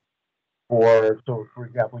 so for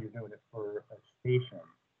example, you're doing it for a station,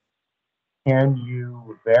 can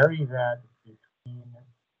you vary that between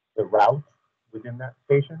the routes within that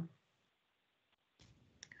station?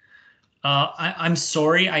 I'm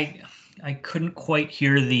sorry, I couldn't quite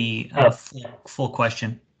hear the full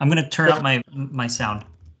question. I'm going to turn up my sound.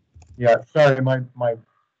 Yeah, sorry, apparently my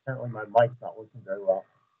mic's not working very well.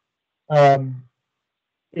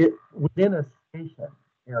 Within a station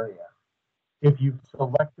area, if you've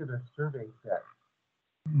selected a survey set,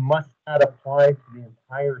 must that apply to the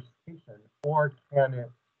entire station, or can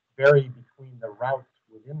it vary between the routes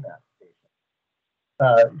within that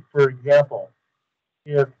station? For example,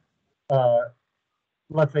 if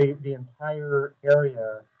let's say the entire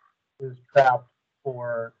area is trapped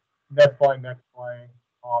for medfly, mexfly,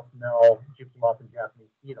 hawk, mel, gypsy moth, and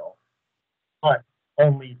Japanese beetle, but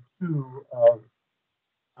only 2 of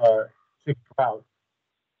 6 routes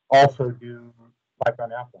also do like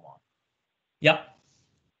on apple moth. Yep.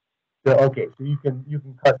 So okay, so you can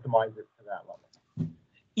customize it to that level.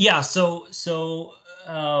 Yeah. So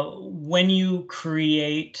when you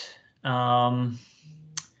create,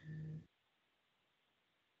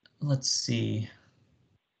 let's see.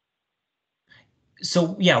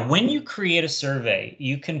 So yeah, when you create a survey,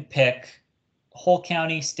 you can pick whole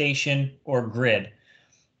county, station, or grid.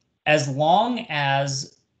 As long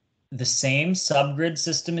as the same subgrid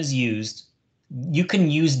system is used, you can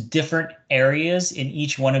use different areas in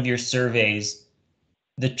each one of your surveys.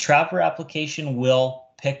 The Trapper application will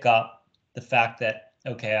pick up the fact that,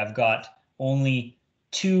 okay, I've got only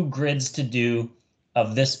 2 grids to do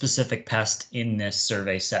of this specific pest in this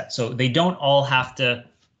survey set. So they don't all have to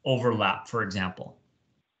overlap, for example.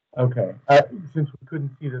 Okay. Since we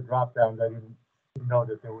couldn't see the drop downs, I didn't know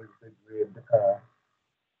that there was the grid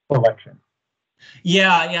selection.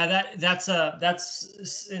 Yeah,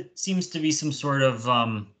 it seems to be some sort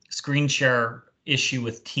of screen share issue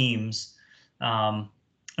with Teams.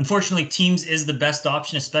 Unfortunately, Teams is the best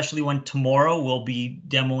option, especially when tomorrow we'll be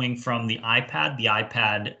demoing from the iPad. The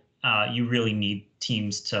iPad, you really need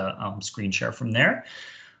Teams to screen share from there.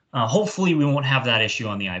 Hopefully, we won't have that issue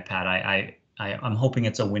on the iPad. I'm hoping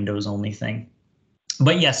it's a Windows only thing.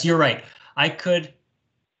 But yes, you're right.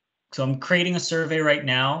 So I'm creating a survey right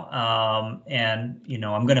now, and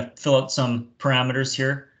I'm going to fill out some parameters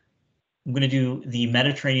here. I'm going to do the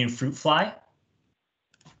Mediterranean fruit fly,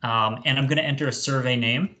 and I'm going to enter a survey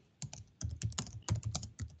name.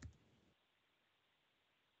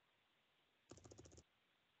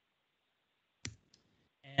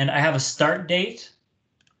 And I have a start date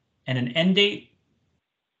and an end date.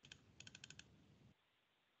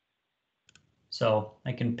 So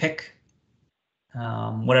I can pick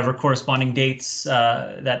whatever corresponding dates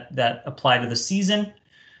that apply to the season.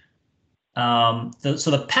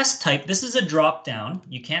 So the pest type, this is a drop down.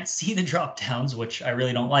 You can't see the drop downs, which I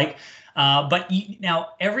really don't like. But now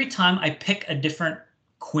every time I pick a different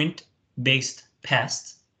Quint based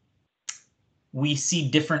pest, we see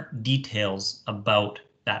different details about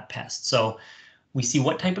that pest. So we see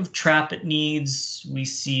what type of trap it needs. We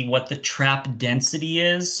see what the trap density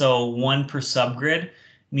is. So 1 per subgrid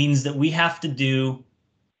means that we have to do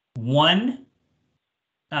one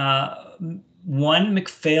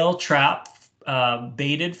McPhail trap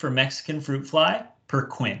baited for Mexican fruit fly per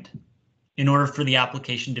Quint in order for the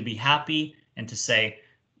application to be happy and to say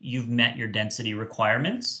you've met your density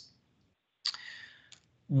requirements.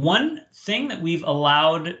 One thing that we've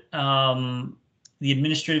allowed the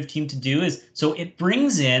administrative team to do is, so it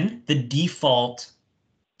brings in the default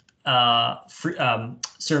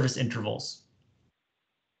service intervals.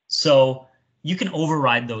 So you can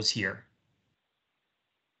override those here.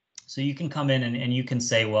 So you can come in and you can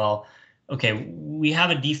say, well, okay, we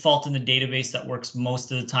have a default in the database that works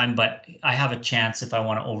most of the time, but I have a chance if I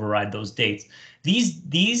want to override those dates.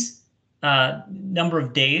 These number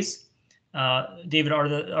of days,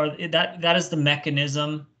 David, that is the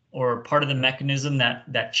mechanism or part of the mechanism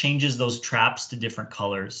that changes those traps to different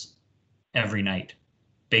colors every night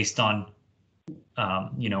based on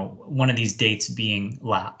one of these dates being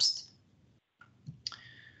lapsed.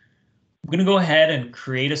 I'm going to go ahead and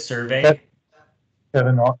create a survey.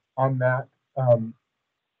 Kevin, on that,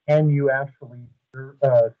 can you actually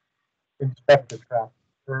inspect the trap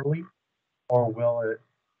early, or will it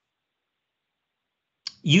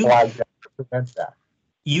flag that to prevent that?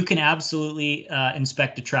 You can absolutely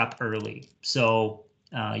inspect a trap early. So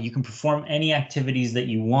you can perform any activities that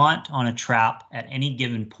you want on a trap at any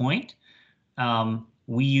given point.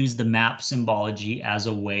 We use the map symbology as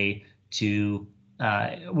a way to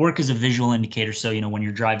work as a visual indicator. So, when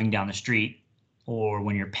you're driving down the street or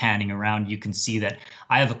when you're panning around, you can see that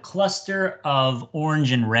I have a cluster of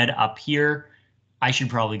orange and red up here. I should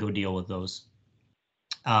probably go deal with those.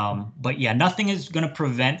 But yeah, nothing is going to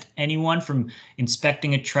prevent anyone from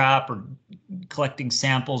inspecting a trap or collecting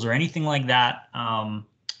samples or anything like that.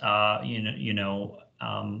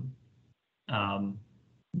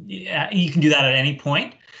 Yeah, you can do that at any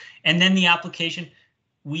point. And then the application,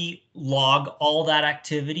 we log all that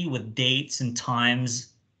activity with dates and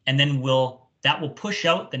times, and then that will push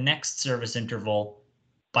out the next service interval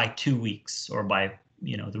by 2 weeks, or by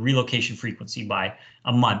the relocation frequency by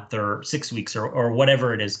a month or 6 weeks, or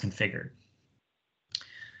whatever it is configured.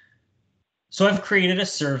 So I've created a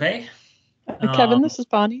survey. Kevin, this is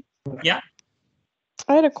Bonnie. Yeah.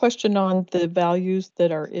 I had a question on the values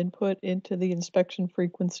that are input into the inspection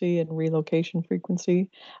frequency and relocation frequency.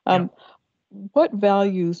 What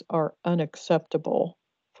values are unacceptable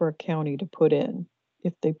for a county to put in?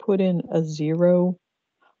 If they put in a 0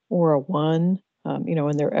 or a 1,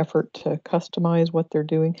 in their effort to customize what they're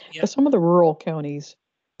doing, because some of the rural counties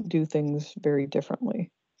do things very differently.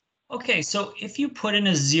 Okay, so if you put in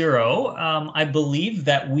a 0, I believe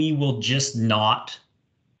that we will just not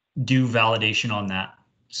do validation on that.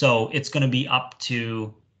 So it's going to be up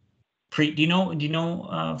to do you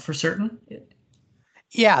know for certain?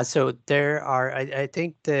 Yeah, so there are, I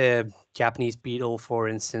think the Japanese beetle, for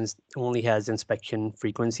instance, only has inspection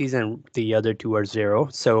frequencies and the other two are 0.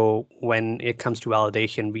 So when it comes to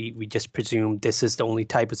validation, we just presume this is the only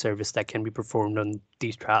type of service that can be performed on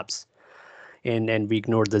these traps, and we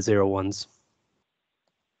ignore the 0 ones.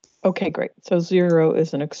 Okay, great. So 0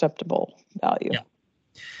 is an acceptable value. Yeah.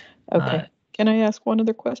 Okay. Can I ask one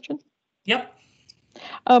other question? Yep.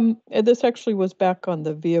 This actually was back on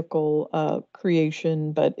the vehicle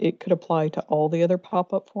creation, but it could apply to all the other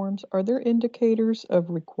pop-up forms. Are there indicators of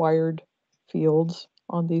required fields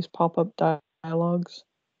on these pop-up dialogues?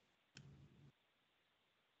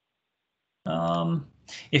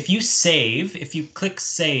 If you click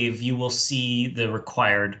save, you will see the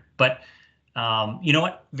required, but you know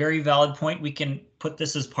what? Very valid point. We can put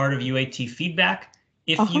this as part of UAT feedback.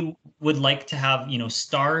 If you would like to have,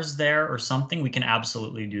 stars there or something, we can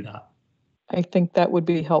absolutely do that. I think that would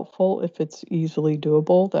be helpful if it's easily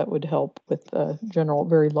doable. That would help with the general,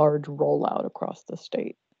 very large rollout across the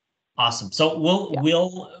state. Awesome. So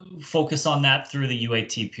we'll focus on that through the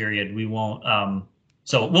UAT period. We won't.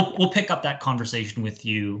 So we'll pick up that conversation with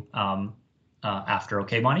you after.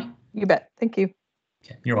 Okay, Bonnie? You bet. Thank you.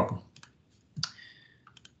 Okay, you're welcome.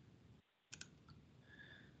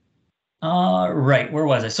 Right, where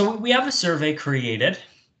was I? So we have a survey created.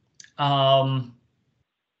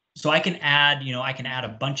 So I can add,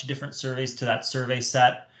 a bunch of different surveys to that survey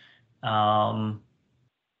set. What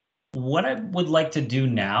I would like to do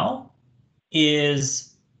now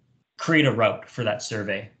is create a route for that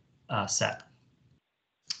survey set.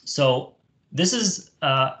 So this is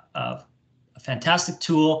a fantastic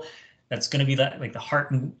tool that's going to be like the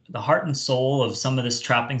heart and soul of some of this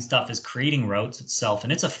trapping stuff is creating routes itself,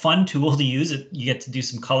 and it's a fun tool to use. You get to do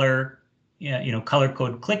some color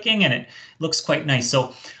code clicking, and it looks quite nice.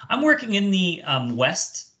 So I'm working in the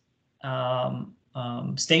west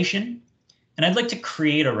station, and I'd like to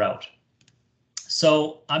create a route.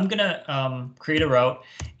 So I'm gonna create a route,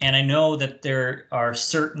 and I know that there are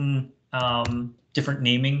certain different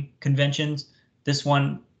naming conventions. This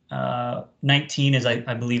one, 19 is,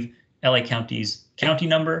 I believe, LA County's county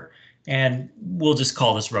number, and we'll just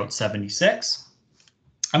call this route 76.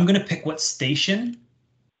 I'm gonna pick what station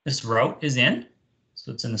this route is in.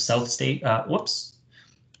 So it's in the south state, it's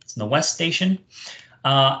in the west station.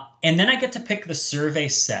 And then I get to pick the survey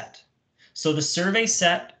set. So the survey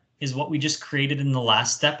set is what we just created in the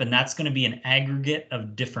last step, and that's going to be an aggregate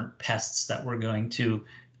of different pests that we're going to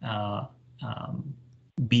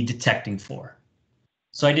be detecting for.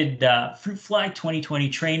 So I did fruit fly 2020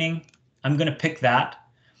 training. I'm going to pick that.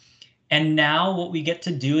 And now what we get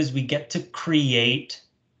to do is we get to create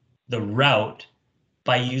the route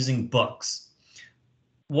by using books.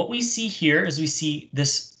 What we see here is we see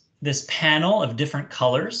this panel of different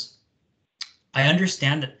colors. I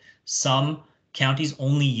understand that some counties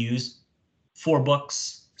only use 4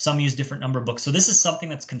 books, some use different number of books. So this is something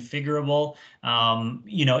that's configurable,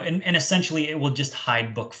 you know, and essentially it will just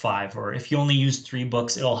hide book 5, or if you only use 3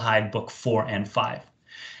 books, it'll hide book 4 and 5.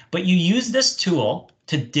 But you use this tool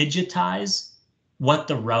to digitize what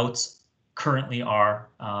the routes currently are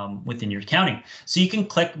within your county. So you can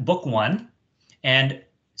click book 1, and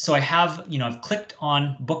so I have, you know, I've clicked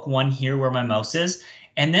on book 1 here where my mouse is,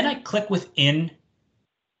 and then I click within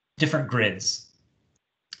different grids.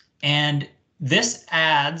 And this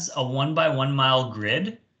adds a 1 by 1 mile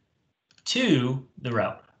grid to the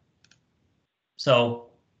route. So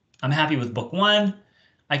I'm happy with book 1.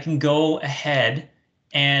 I can go ahead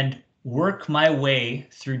and work my way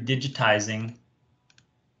through digitizing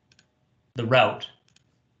the route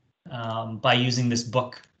by using this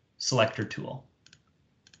book selector tool.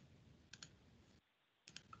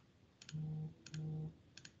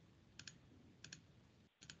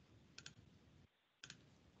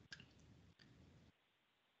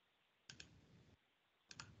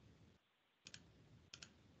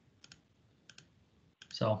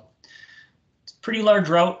 So it's a pretty large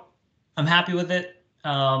route. I'm happy with it.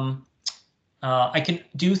 I can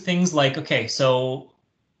do things like, okay, so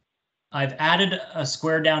I've added a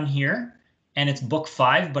square down here and it's book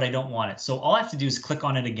 5, but I don't want it. So all I have to do is click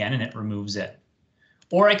on it again and it removes it.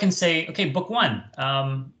 Or I can say, okay, book 1,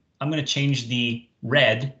 I'm going to change the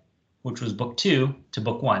red, which was book 2, to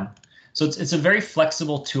book 1. So it's a very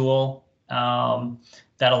flexible tool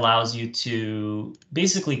that allows you to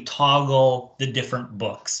basically toggle the different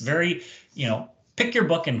books. Very, you know, pick your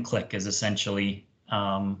book and click is essentially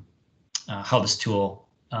how this tool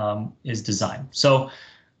is designed. So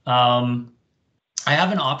I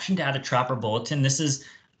have an option to add a trapper bulletin. This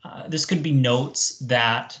could be notes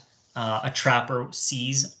that a trapper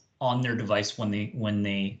sees on their device when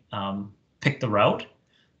they pick the route,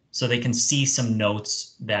 so they can see some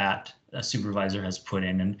notes that a supervisor has put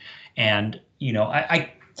in. And you know,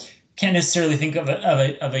 I can't necessarily think of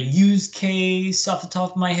a use case off the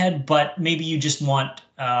top of my head, but maybe you just want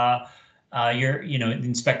your, you know, the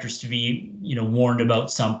inspectors to be, you know, warned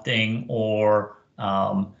about something, or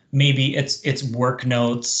maybe it's work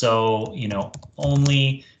notes. So, you know,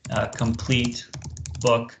 only complete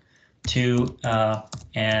book 2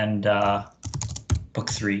 and book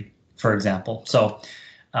 3, for example. So,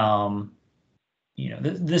 you know,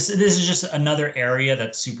 this is just another area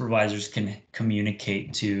that supervisors can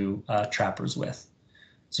communicate to trappers with.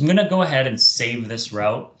 So I'm going to go ahead and save this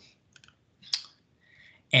route.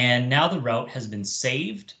 And now the route has been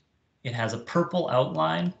saved. It has a purple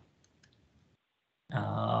outline.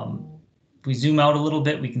 If we zoom out a little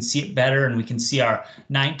bit, we can see it better, and we can see our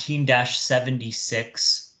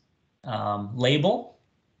 19-76 label.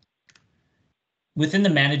 Within the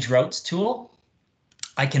Manage Routes tool,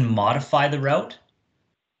 I can modify the route.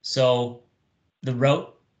 So the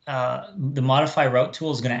Modify Route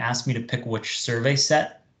tool is going to ask me to pick which survey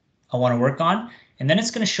set I want to work on, and then it's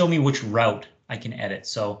going to show me which route I can edit.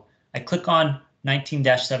 So I click on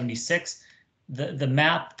 19-76. The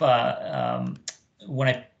map, when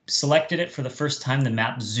I selected it for the first time, the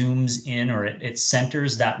map zooms in, or it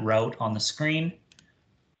centers that route on the screen.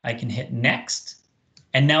 I can hit next,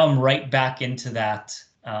 and now I'm right back into that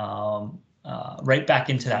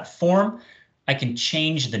form. I can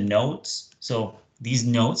change the notes. So these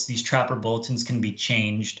notes, these trapper bulletins, can be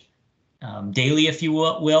changed daily, if you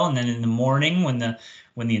will, and then in the morning when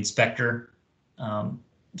the inspector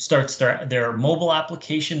starts their mobile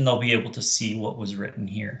application, they'll be able to see what was written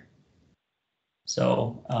here.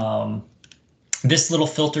 So this little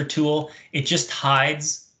filter tool, it just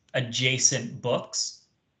hides adjacent books,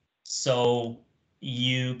 so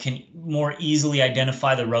you can more easily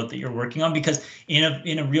identify the route that you're working on, because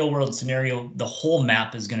in a real world scenario, the whole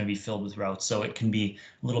map is going to be filled with routes, so it can be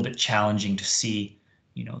a little bit challenging to see,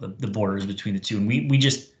 you know, the borders between the two. And we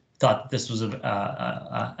just thought that this was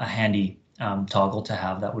a handy toggle to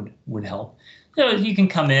have that would help. So you can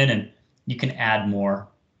come in and you can add more,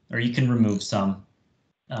 or you can remove some,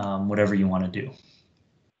 whatever you want to do.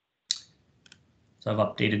 So I've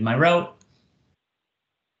updated my route.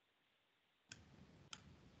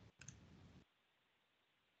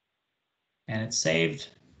 And it's saved.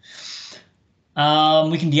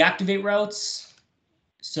 We can deactivate routes.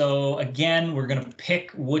 So again, we're going to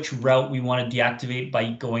pick which route we want to deactivate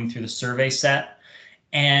by going through the survey set.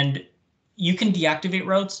 And you can deactivate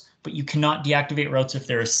routes, but you cannot deactivate routes if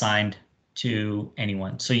they're assigned to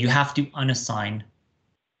anyone. So you have to unassign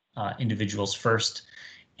individuals first,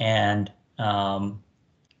 and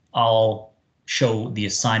I'll show the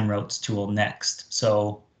assign routes tool next,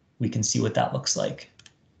 so we can see what that looks like.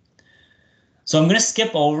 So I'm going to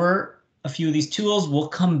skip over a few of these tools. We'll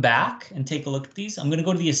come back and take a look at these. I'm going to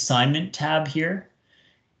go to the assignment tab here,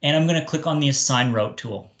 and I'm going to click on the assign route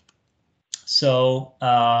tool. So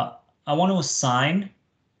I want to assign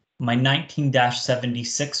my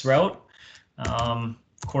 19-76 route. Of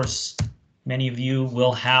course, many of you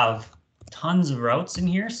will have tons of routes in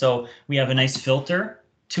here. So we have a nice filter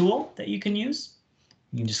tool that you can use.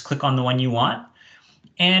 You can just click on the one you want.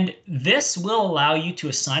 And this will allow you to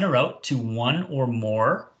assign a route to one or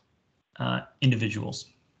more individuals.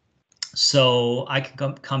 So I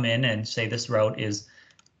can come in and say this route is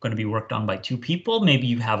going to be worked on by 2 people. Maybe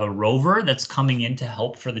you have a rover that's coming in to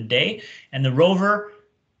help for the day, and the rover,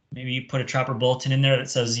 maybe you put a trapper bulletin in there that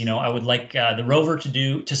says, you know, I would like the rover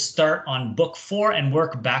to start on book 4 and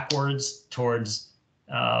work backwards towards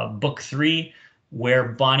book 3, where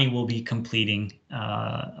Bonnie will be completing,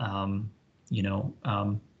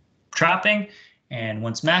 trapping. And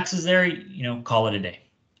once Max is there, you know, call it a day.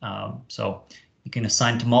 So you can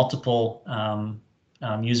assign to multiple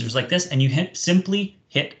users like this, and you simply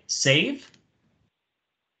hit save.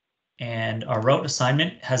 And our route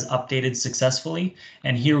assignment has updated successfully.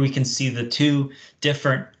 And here we can see the 2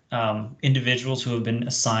 different individuals who have been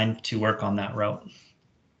assigned to work on that route.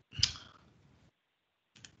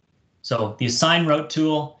 So the assign route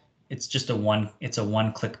tool, it's just a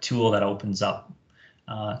one-click tool that opens up.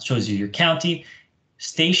 It shows you your county.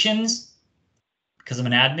 Stations, because I'm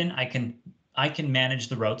an admin, I can manage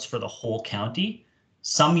the routes for the whole county.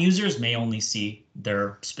 Some users may only see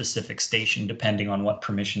their specific station depending on what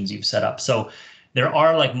permissions you've set up. So there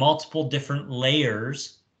are like multiple different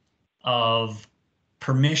layers of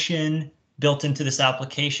permission built into this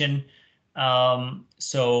application.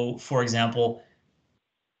 So for example,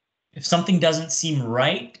 if something doesn't seem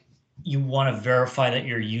right, you want to verify that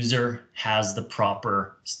your user has the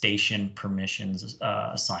proper station permissions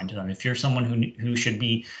assigned to them. If you're someone who should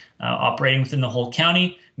be operating within the whole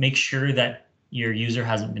county, make sure that your user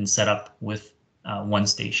hasn't been set up with 1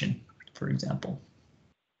 station, for example.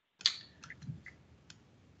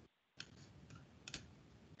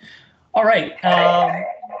 All right.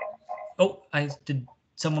 Did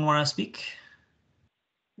someone want to speak?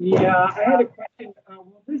 Yeah, I had a question.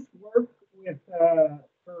 Will this work with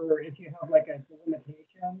for if you have like a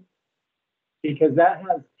delimitation? Because that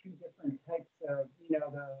has 2 different types of, you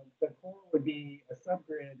know, the core would be a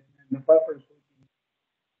subgrid, and then the buffers would be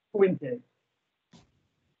pointed.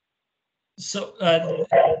 So,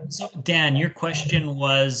 so Dan, your question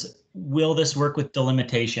was, will this work with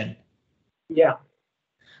delimitation? Yeah.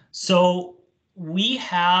 So we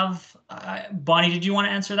have, Bonnie, did you want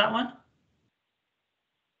to answer that one?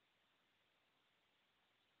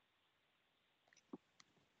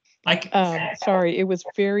 Sorry, it was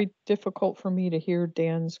very difficult for me to hear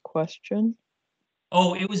Dan's question.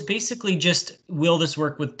 Oh, it was basically just, will this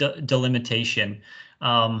work with delimitation?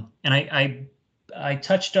 And I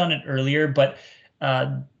touched on it earlier, but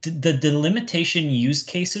the delimitation use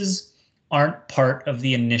cases aren't part of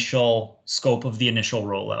the initial scope of the initial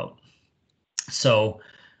rollout. So,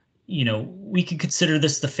 you know, we could consider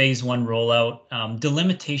this the phase 1 rollout.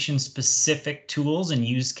 Delimitation specific tools and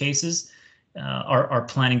use cases are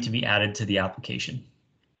planning to be added to the application.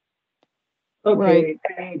 Okay.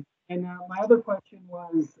 Right. And my other question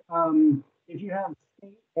was, if you have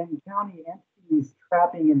state and county entities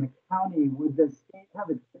trapping in the county, would the state have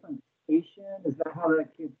a different station? Is that how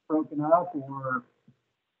that gets broken up, or?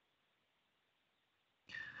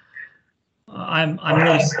 I'm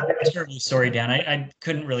really terribly sorry, Dan. I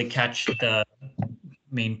couldn't really catch the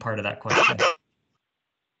main part of that question.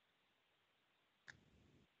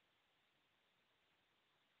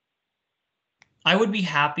 I would be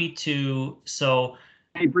happy to. So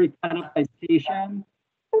I break that up by station.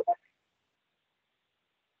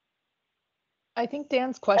 I think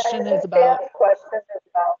Dan's question is about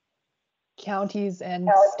counties and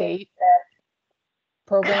state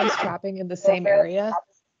programs trapping in the same area.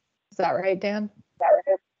 Is that right, Dan?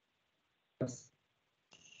 Yes.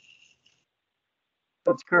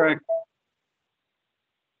 That's correct.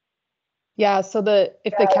 Yeah, so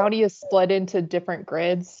if the county is split into different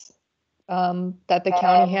grids that the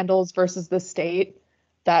county handles versus the state,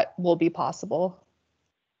 that will be possible.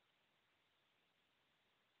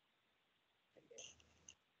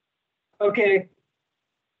 Okay.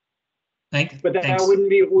 Thanks. But that wouldn't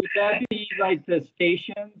be, would that be like the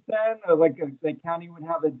stations then? Or like the county would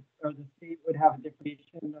have or the state would have a different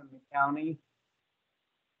station than the county?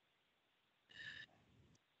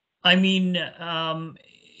 I mean,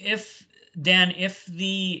 if Dan, if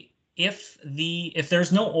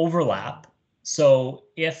there's no overlap, so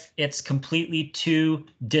if it's completely two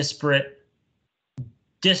disparate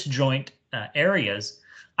disjoint areas,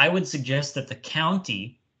 I would suggest that the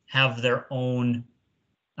county have their own,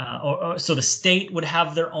 so the state would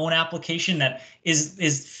have their own application that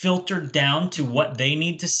is filtered down to what they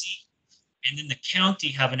need to see, and then the county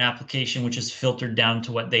have an application which is filtered down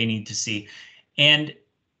to what they need to see. And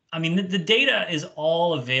I mean, the data is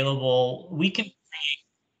all available. We can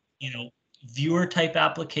create, viewer type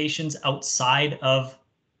applications outside of,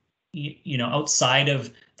 outside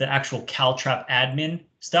of the actual CalTrap admin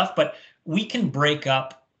stuff, but we can break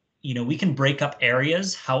up, we can break up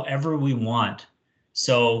areas however we want.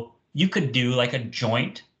 So you could do like a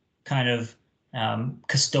joint kind of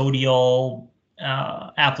custodial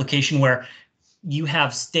application where you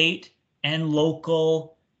have state and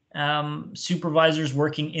local supervisors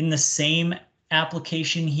working in the same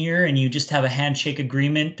application here, and you just have a handshake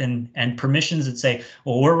agreement and permissions that say,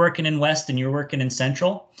 well, we're working in West and you're working in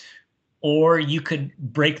Central. Or you could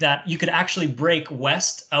break that, you could actually break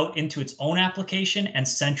West out into its own application and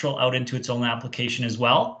Central out into its own application as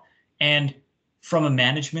well. And from a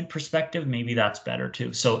management perspective, maybe that's better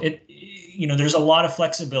too. So there's a lot of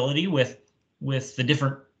flexibility with the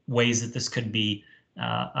different ways that this could be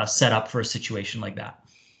set up for a situation like that.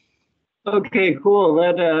 Okay, cool.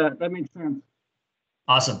 That makes sense.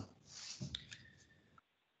 Awesome.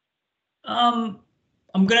 I'm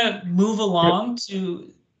gonna move along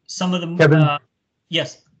to some of the Kevin,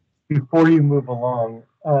 yes. Before you move along,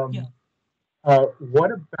 Yeah.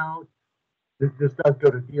 what about this does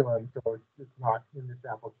go to DLM, so it's not in this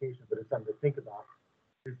application, but it's something to think about.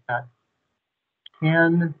 Is that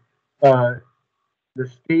can the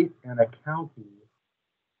state and a county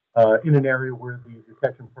in an area where the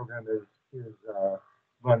detection program is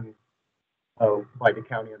run by the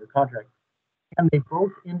county under contract, can they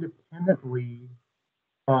both independently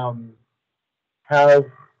have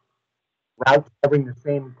routes covering the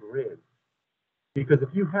same grid? Because if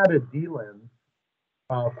you had a DLM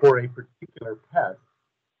for a particular pest,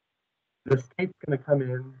 the state's going to come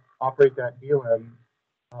in, operate that DLM,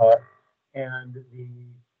 and the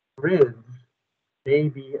grids may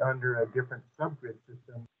be under a different subgrid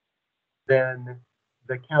system than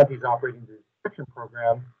the county's operating the detection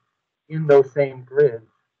program in those same grids,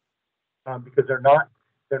 because the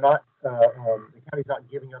county's not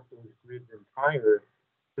giving up those grids entire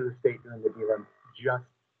to the state during the DLM, just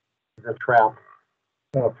the trap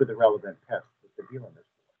for the relevant pests that the DLM is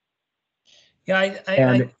for. Yeah,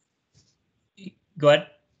 I go ahead.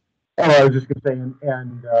 Oh, I was just going to say,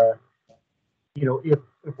 and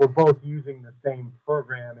if we're both using the same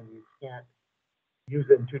program and you can't use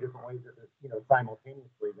it in two different ways,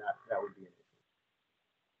 simultaneously, that would be an issue.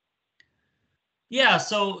 Yeah,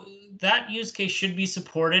 so that use case should be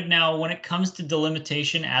supported. Now, when it comes to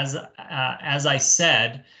delimitation, as I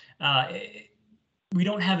said, we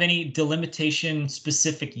don't have any delimitation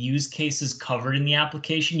specific use cases covered in the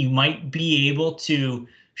application. You might be able to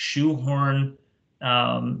shoehorn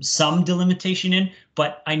some delimitation in,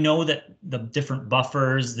 but I know that the different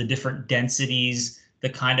buffers, the different densities, the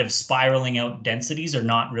kind of spiraling out densities are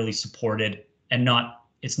not really supported, and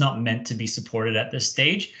it's not meant to be supported at this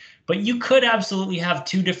stage. But you could absolutely have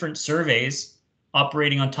two different surveys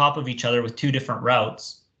operating on top of each other with two different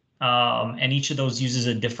routes, and each of those uses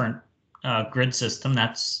a different grid system.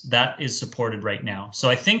 That is supported right now. So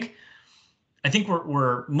I think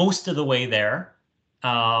we're most of the way there.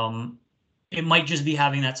 It might just be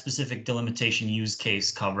having that specific delimitation use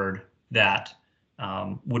case covered that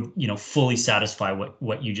would fully satisfy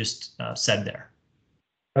what you just said there.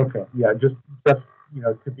 Okay, yeah, just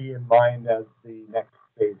to be in mind as the next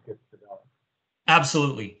phase gets developed.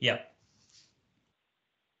 Absolutely, yeah.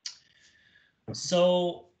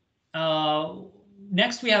 So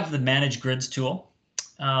next we have the Manage Grids tool.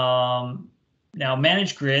 Now,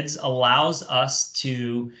 Manage Grids allows us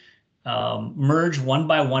to merge 1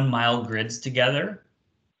 by 1 mile grids together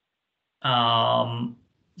and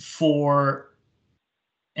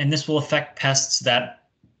this will affect pests that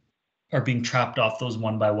are being trapped off those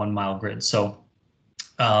 1 by 1 mile grids. So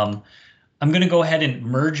I'm going to go ahead and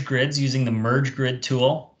merge grids using the Merge Grid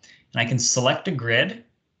tool, and I can select a grid.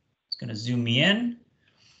 It's going to zoom me in,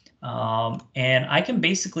 and I can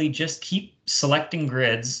basically just keep selecting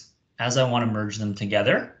grids as I want to merge them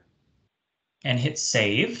together and hit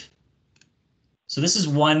save. So this is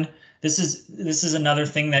one. This is another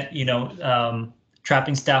thing that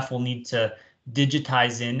trapping staff will need to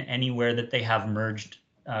digitize in anywhere that they have merged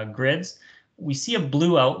grids. We see a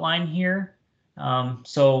blue outline here.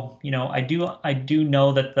 So, you know, I do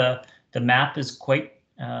know that the map is quite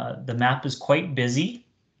busy.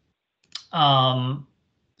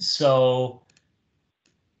 So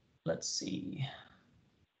let's see.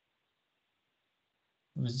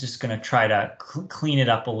 I was just going to try to clean it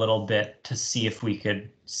up a little bit to see if we could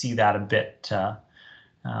see that a bit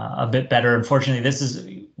better.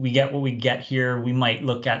 Unfortunately, we get what we get here. We might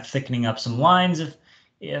look at thickening up some lines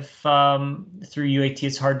if through UAT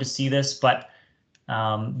it's hard to see this, but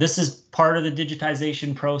this is part of the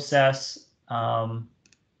digitization process.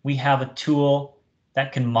 We have a tool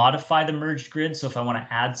that can modify the merged grid. So if I want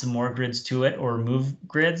to add some more grids to it or remove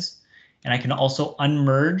grids, and I can also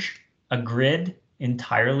unmerge a grid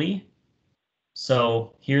entirely.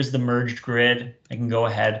 So here's the merged grid. I can go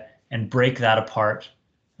ahead and break that apart.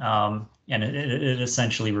 And it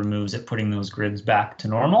essentially removes it, putting those grids back to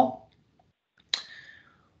normal.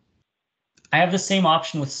 I have the same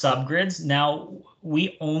option with subgrids. Now,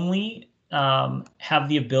 we only have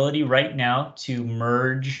the ability right now to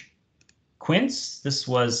merge quints. This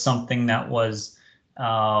was something that was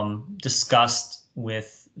discussed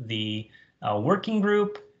with the working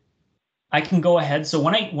group. I can go ahead. So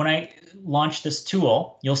when I launch this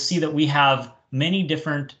tool, you'll see that we have many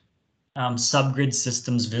different subgrid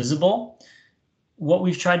systems visible. What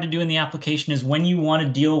we've tried to do in the application is when you want to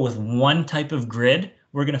deal with one type of grid,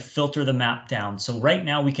 we're going to filter the map down. So right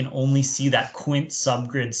now we can only see that quint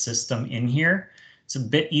subgrid system in here. It's a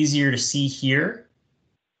bit easier to see here.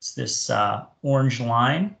 It's this orange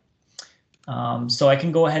line. So I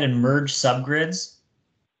can go ahead and merge subgrids.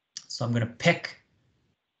 So I'm going to pick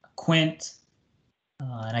a quint,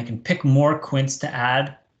 and I can pick more quints to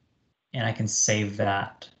add, and I can save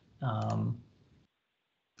that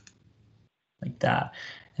like that.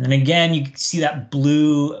 And then again, you can see that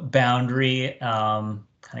blue boundary, kind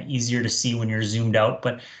of easier to see when you're zoomed out,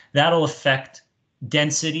 but that'll affect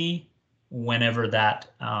density whenever that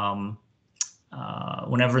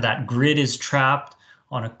grid is trapped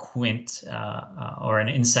on a quint or an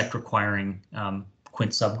insect requiring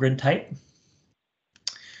quint subgrid type.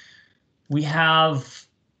 We have,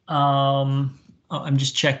 I'm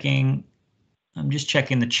just checking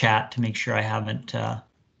the chat to make sure I haven't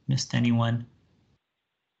missed anyone.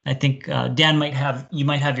 I think Dan you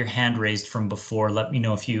might have your hand raised from before. Let me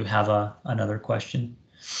know if you have another question.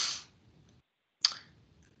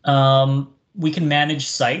 We can manage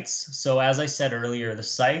sites. So as I said earlier, the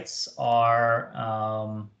sites are,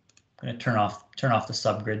 I'm going to turn off the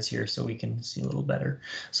subgrids here so we can see a little better.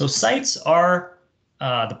 So sites are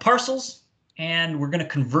the parcels, and we're going to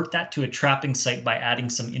convert that to a trapping site by adding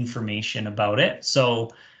some information about it.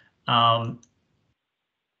 So I'm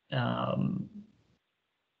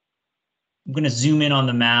going to zoom in on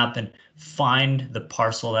the map and find the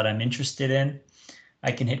parcel that I'm interested in.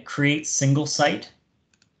 I can hit create single site,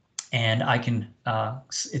 and I can,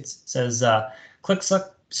 it says click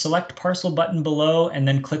select parcel button below, and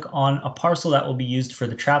then click on a parcel that will be used for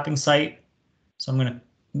the trapping site. So I'm going to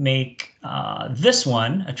make this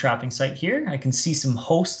one a trapping site here. I can see some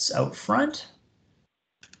hosts out front.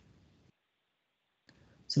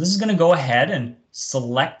 So this is going to go ahead and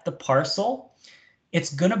select the parcel.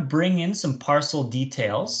 It's going to bring in some parcel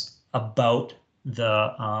details about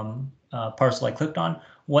the parcel I clicked on.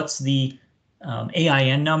 What's the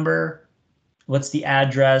AIN number? What's the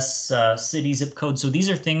address, city, zip code? So these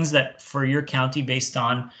are things that for your county, based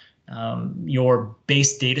on your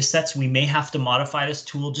base data sets, we may have to modify this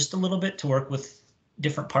tool just a little bit to work with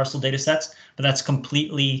different parcel data sets, but that's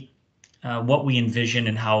completely what we envision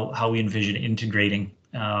and how we envision integrating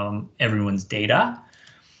everyone's data.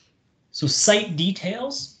 So site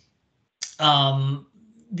details.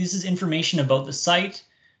 This is information about the site.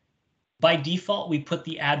 By default, we put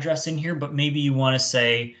the address in here, but maybe you want to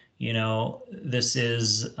say, you know, this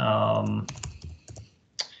is Blockbuster.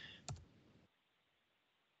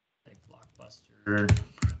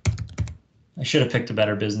 I should have picked a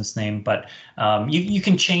better business name, but you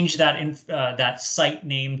can change that that site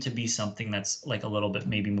name to be something that's like a little bit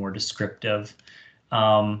maybe more descriptive.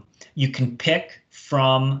 You can pick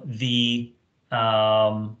from the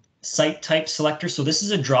site type selector. So this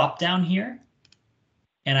is a drop down here,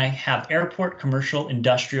 and I have airport, commercial,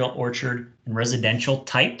 industrial, orchard, and residential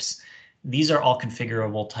types. These are all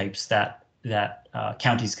configurable types that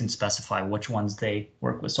counties can specify which ones they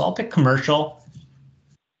work with. So I'll pick commercial.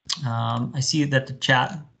 I see that the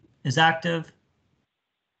chat is active.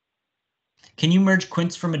 Can you merge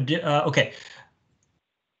quints from a okay.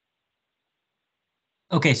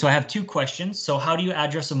 Okay, so I have two questions. So how do you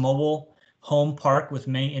address a mobile home park with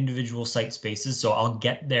many individual site spaces? So I'll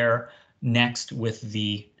get there next with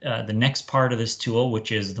the next part of this tool,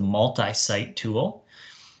 which is the multi-site tool.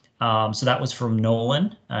 So that was from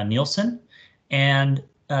Nolan Nielsen, and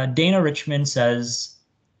Dana Richmond says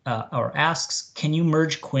or asks, can you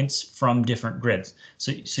merge quints from different grids?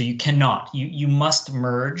 So you cannot. You must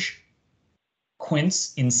merge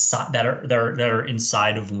quints inside that are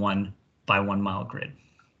inside of 1 by 1 mile grid.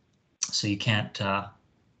 So you can't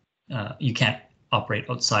operate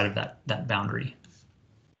outside of that boundary.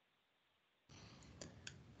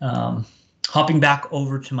 Hopping back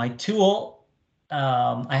over to my tool,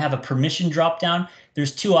 I have a permission dropdown.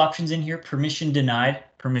 There's 2 options in here: permission denied,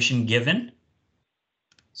 permission given.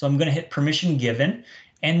 So I'm going to hit permission given,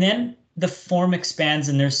 and then the form expands,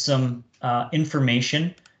 and there's some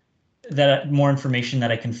information more information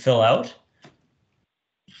that I can fill out.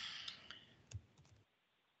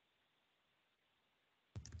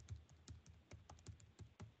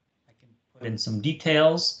 I can put in some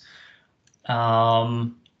details.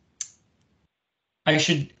 I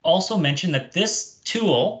should also mention that this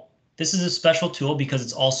tool, this is a special tool because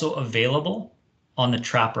it's also available on the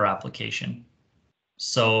Trapper application.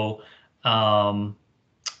 So,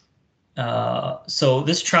 so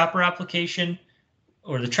this Trapper application,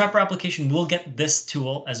 or the Trapper application, will get this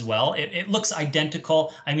tool as well. It looks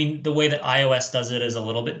identical. I mean, the way that iOS does it is a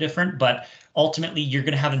little bit different, but ultimately you're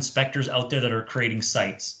going to have inspectors out there that are creating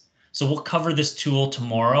sites. So we'll cover this tool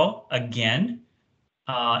tomorrow again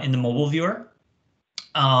in the mobile viewer.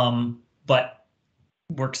 But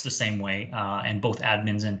works the same way, and both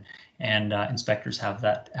admins and inspectors have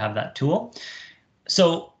that tool.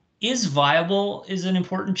 So is viable is an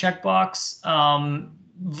important checkbox.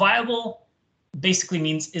 Viable basically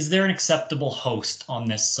means, is there an acceptable host on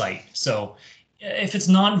this site? So if it's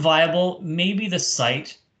non-viable, maybe the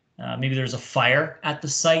site, maybe there's a fire at the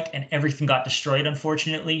site and everything got destroyed,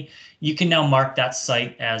 unfortunately, you can now mark that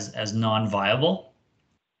site as non-viable.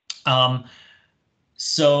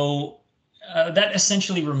 So that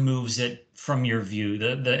essentially removes it from your view.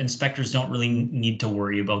 The inspectors don't really need to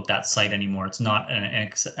worry about that site anymore. It's not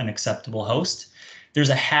an acceptable host. There's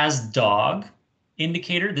a has dog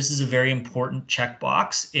indicator. This is a very important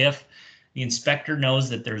checkbox. If the inspector knows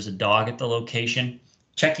that there's a dog at the location,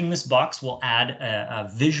 checking this box will add a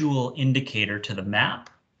visual indicator to the map.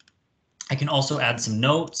 I can also add some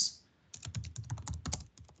notes.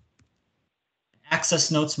 Access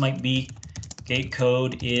notes might be gate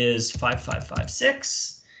code is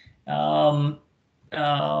 5556.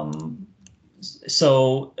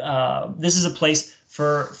 So this is a place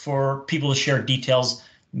for people to share details.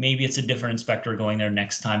 Maybe it's a different inspector going there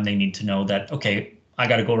next time. They need to know that, okay, I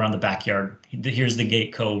got to go around the backyard. Here's the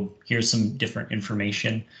gate code. Here's some different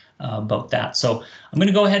information about that. So I'm going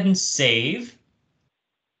to go ahead and save.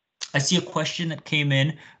 I see a question that came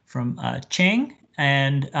in from Chang.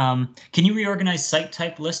 And can you reorganize site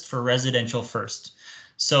type list for residential first?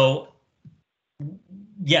 So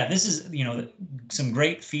yeah, this is, you know, some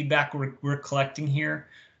great feedback we're collecting here.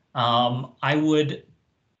 I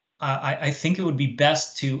think it would be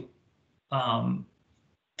best to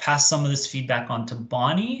pass some of this feedback on to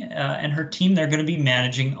Bonnie and her team. They're going to be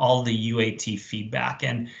managing all the UAT feedback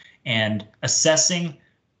and assessing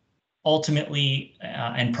ultimately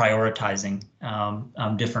and prioritizing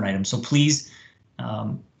different items. So please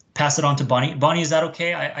pass it on to Bonnie. Bonnie, is that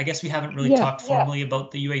okay? I guess we haven't really talked formally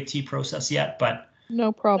about the UAT process yet, but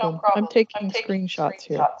no problem. I'm taking screenshots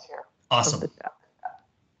here. Awesome.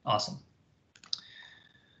 Awesome.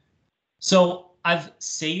 So I've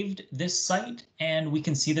saved this site and we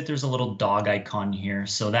can see that there's a little dog icon here.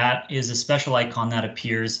 So that is a special icon that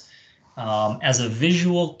appears as a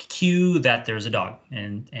visual cue that there's a dog,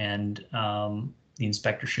 and the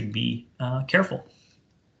inspector should be careful.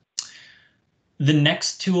 The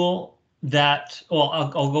next tool that, well,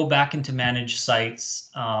 I'll go back into manage sites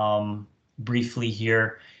briefly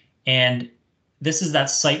here. And this is that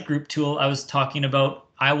site group tool I was talking about.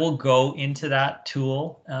 I will go into that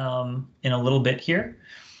tool in a little bit here.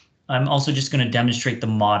 I'm also just going to demonstrate the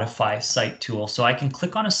modify site tool. So I can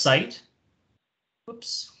click on a site.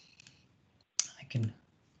 Whoops. I can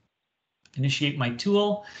initiate my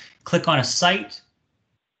tool, click on a site,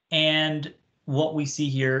 and what we see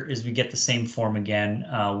here is we get the same form again.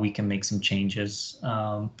 We can make some changes.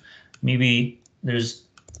 Maybe there's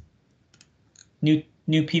new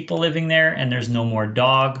people living there and there's no more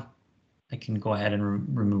dog. I can go ahead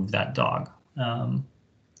and remove that dog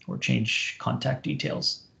or change contact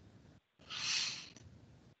details.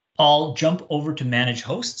 I'll jump over to manage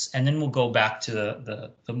hosts and then we'll go back to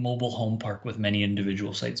the mobile home park with many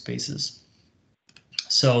individual site spaces.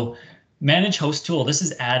 So manage host tool, this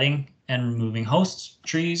is adding and removing host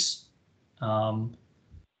trees.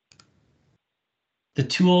 the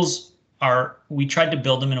tools we tried to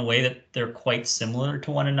build them in a way that they're quite similar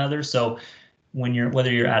to one another. So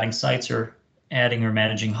whether you're adding sites or adding or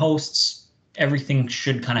managing hosts, everything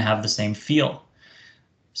should kind of have the same feel.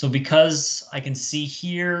 So because I can see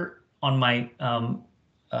here on my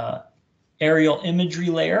aerial imagery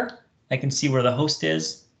layer, I can see where the host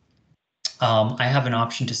is. I have an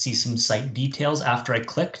option to see some site details after I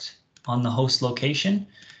clicked on the host location.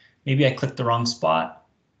 Maybe I clicked the wrong spot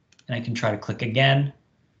and I can try to click again.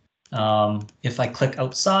 If I click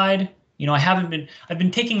outside, you know, I've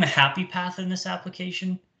been taking the happy path in this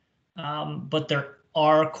application, but there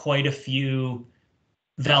are quite a few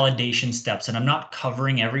validation steps and I'm not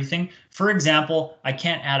covering everything. For example, I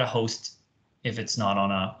can't add a host if it's not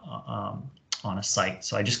on a site.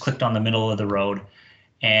 So I just clicked on the middle of the road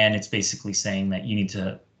and it's basically saying that you need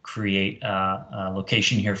to create a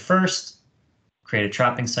location here first, create a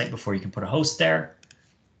trapping site before you can put a host there.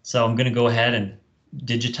 So I'm going to go ahead and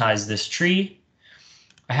digitize this tree.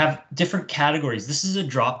 I have different categories. This is a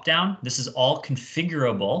drop down. This is all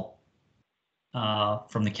configurable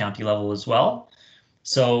from the county level as well.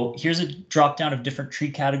 So here's a drop down of different tree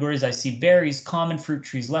categories. I see berries, common fruit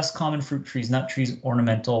trees, less common fruit trees, nut trees,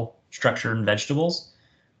 ornamental, structure, and vegetables.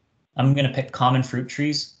 I'm going to pick common fruit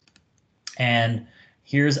trees. And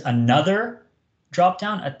here's another drop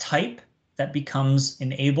down, a type that becomes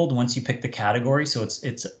enabled once you pick the category. So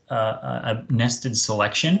it's a nested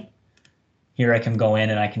selection. Here I can go in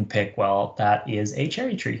and I can pick, well, that is a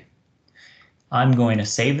cherry tree. I'm going to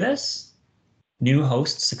save this. New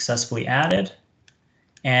host successfully added.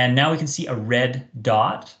 And now we can see a red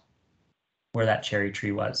dot where that cherry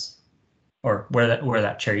tree was, or where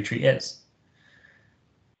that cherry tree is.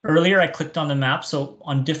 Earlier, I clicked on the map. So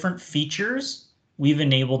on different features, we've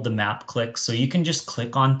enabled the map click. So you can just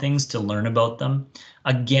click on things to learn about them.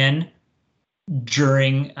 Again,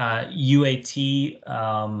 during UAT,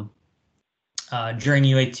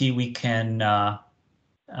 we can,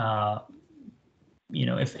 you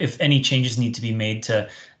know, if any changes need to be made to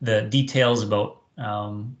the details about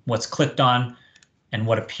what's clicked on and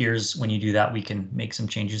what appears when you do that, we can make some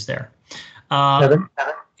changes there.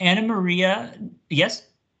 Anna Maria, yes?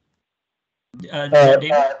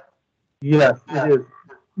 David? Yes, it is.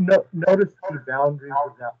 Notice the boundaries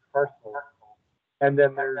of that parcel, and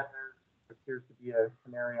then there appears to be a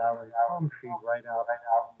Canary Island palm tree right out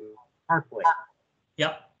to Parkway.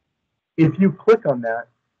 Yep. If you click on that,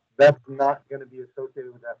 that's not going to be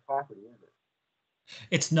associated with that property, is it?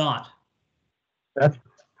 It's not. That's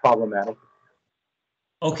problematic.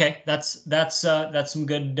 Okay, that's some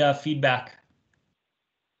good feedback.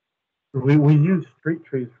 We use street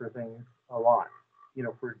trees for things a lot, you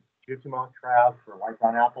know, for gypsy moth traps, for lights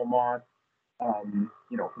on apple moth,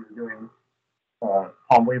 you know, if we're doing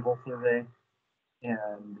palm label survey,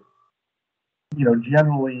 and you know,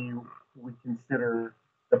 generally we consider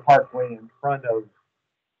the parkway in front of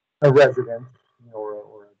a residence, you know,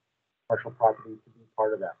 or a partial property to be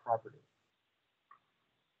part of that property.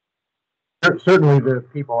 Certainly, the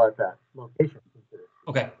people at that location consider.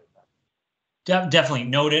 Okay. Definitely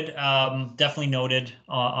noted. Definitely noted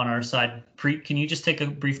on our side. Preet, can you just take a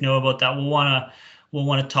brief note about that? We'll want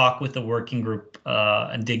to talk with the working group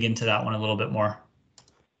and dig into that one a little bit more.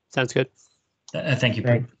 Sounds good. Thank you,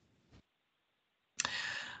 Preet.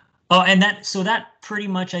 Oh, and that pretty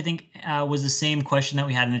much, I think, was the same question that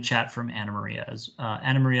we had in the chat from Anna Maria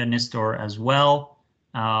Nistor as well.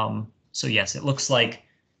 So yes, it looks like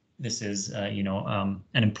this is you know,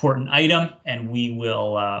 an important item, and we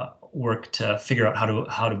will work to figure out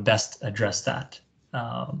how to best address that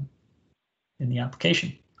in the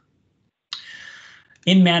application.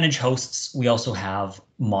 In manage hosts, we also have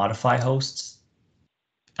modify hosts.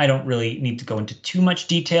 I don't really need to go into too much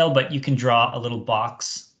detail, but you can draw a little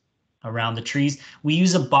box around the trees. We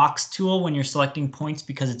use a box tool when you're selecting points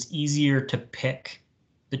because it's easier to pick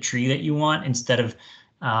the tree that you want instead of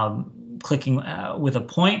clicking with a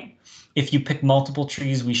point. If you pick multiple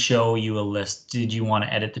trees, we show you a list. Did you want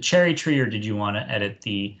to edit the cherry tree or did you want to edit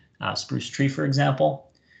the spruce tree, for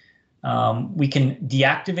example? We can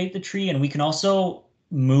deactivate the tree and we can also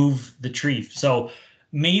move the tree. So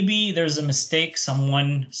maybe there's a mistake.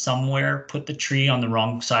 Someone somewhere put the tree on the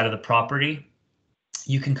wrong side of the property.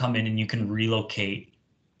 You can come in and you can relocate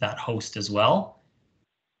that host as well.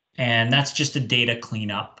 And that's just a data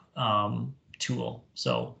cleanup tool.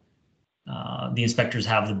 So the inspectors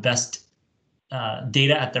have the best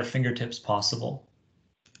data at their fingertips possible.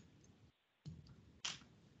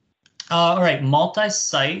 All right,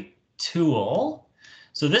 multi-site tool.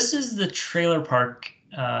 So this is the trailer park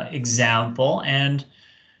example, and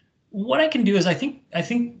what I can do is I think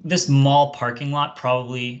this mall parking lot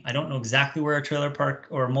probably, I don't know exactly where a trailer park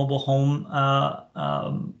or mobile home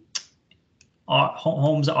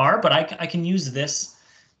homes are, but I can use this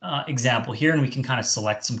example here, and we can kind of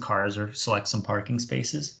select some cars or select some parking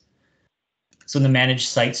spaces. So in the Manage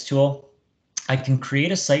Sites tool, I can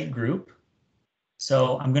create a site group.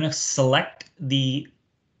 So I'm going to select the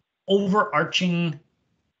overarching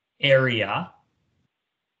area.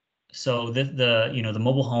 So the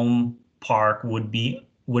mobile home park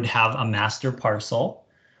would have a master parcel.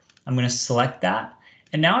 I'm going to select that,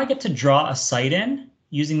 and now I get to draw a site in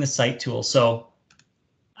using the site tool. So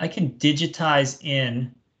I can digitize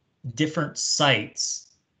in different sites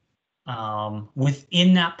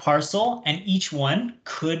within that parcel, and each one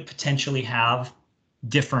could potentially have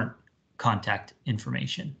different contact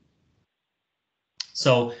information.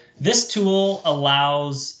 So this tool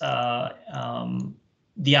allows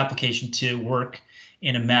the application to work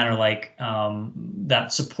in a manner like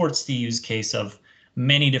that supports the use case of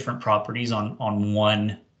many different properties on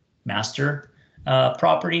one master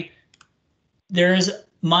property. There's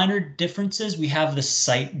minor differences. We have the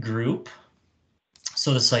site group.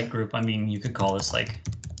 So the site group, I mean, you could call this like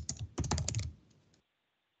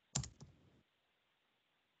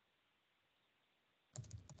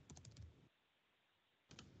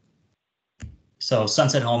so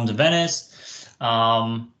Sunset Homes of Venice.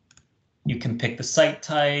 You can pick the site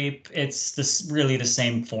type. It's really the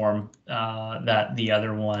same form that the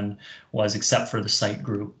other one was, except for the site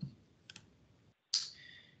group.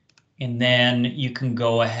 And then you can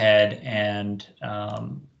go ahead and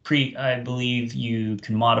I believe you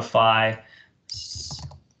can modify.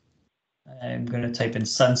 I'm going to type in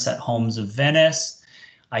Sunset Homes of Venice.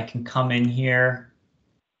 I can come in here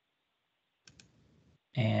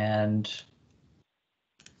and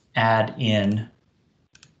add in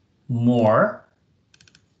more,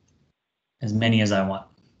 as many as I want.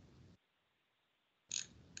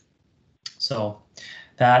 So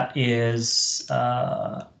that is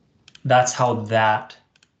that's how that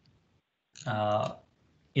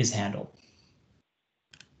is handled.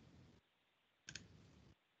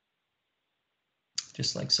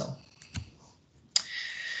 Just like so.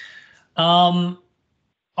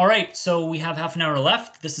 All right, so we have half an hour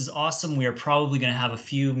left. This is awesome. We are probably going to have a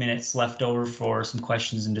few minutes left over for some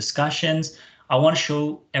questions and discussions. I want to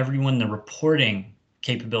show everyone the reporting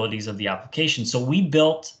capabilities of the application. So we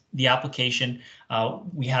built the application.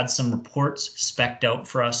 We had some reports spec'd out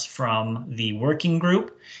for us from the working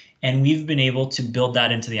group, and we've been able to build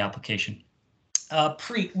that into the application.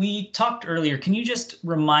 Preet, we talked earlier. Can you just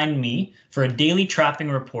remind me, for a daily trapping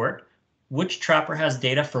report, which trapper has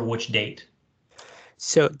data for which date?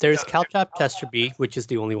 So there's CalTrap Tester B, which is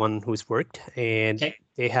the only one who's worked, and Okay.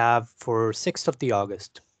 they have for 6th of the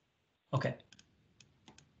August. Okay.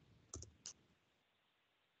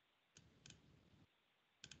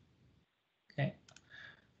 Okay.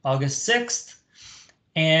 August 6th,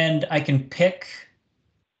 and I can pick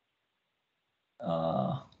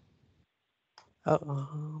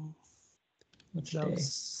which day?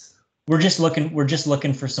 We're just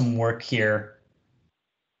looking for some work here.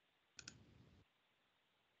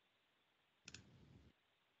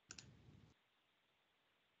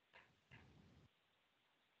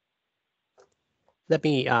 Let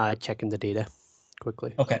me check in the data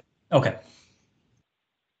quickly. Okay. Okay.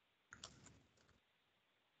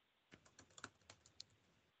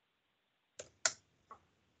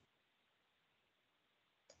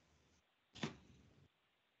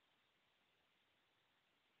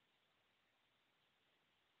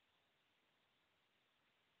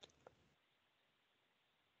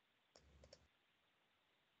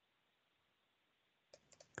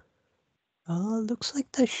 Looks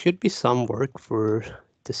like there should be some work for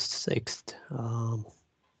the 6th.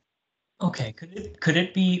 Okay. Could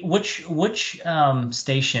it be which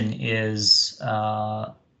station is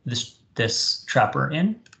this trapper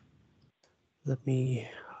in? Let me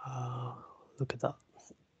look it up.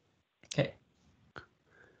 Okay.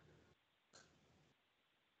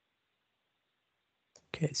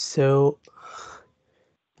 Okay, so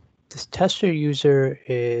this tester user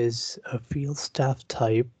is a field staff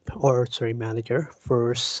type, or sorry, manager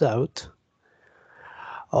for South.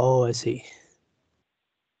 Oh, I see.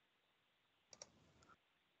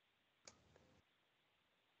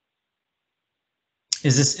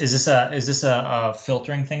 Is this a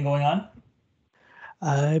filtering thing going on?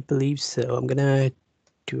 I believe so. I'm gonna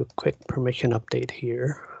do a quick permission update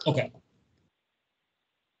here. Okay.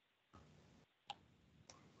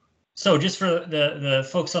 So just for the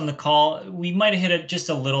folks on the call, we might have hit just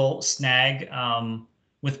a little snag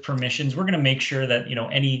with permissions. We're going to make sure that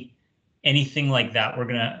any anything like that, we're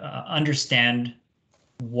going to understand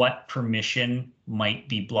what permission might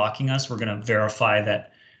be blocking us. We're going to verify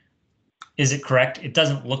that, is it correct? It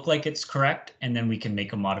doesn't look like it's correct, and then we can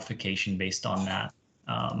make a modification based on that.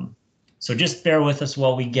 So just bear with us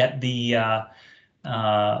while we get the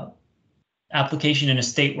application in a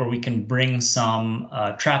state where we can bring some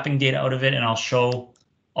trapping data out of it, and I'll show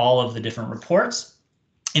all of the different reports.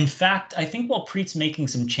 In fact, I think while Preet's making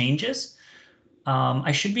some changes,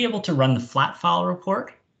 I should be able to run the flat file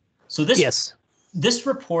report. So this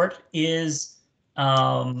report is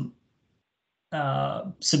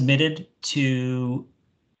submitted to,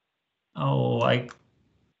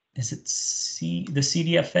 is it the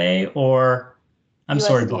CDFA or I'm USDA.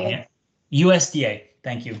 sorry, Brian, USDA.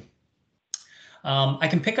 Thank you. I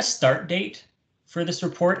can pick a start date for this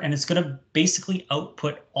report, and it's going to basically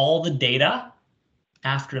output all the data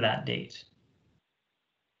after that date.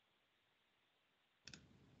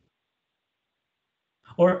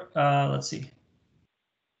 Or let's see.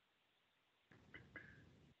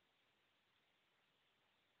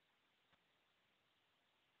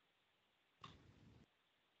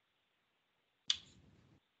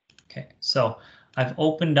 Okay, so I've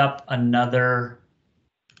opened up another.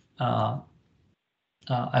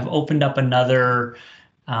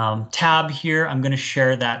 Tab here. I'm going to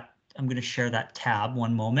share that. I'm going to share that tab.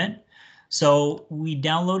 One moment. So we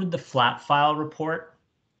downloaded the flat file report,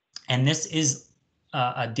 and this is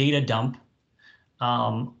a data dump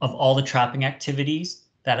of all the trapping activities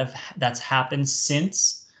that's happened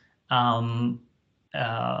since the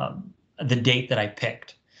date that I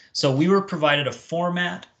picked. So we were provided a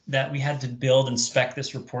format that we had to build and spec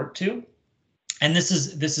this report to. And this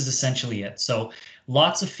is essentially it. So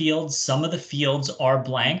lots of fields. Some of the fields are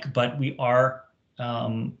blank, but we are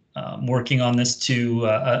working on this to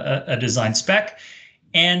a design spec.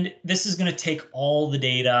 And this is going to take all the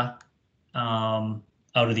data out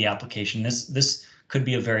of the application. This could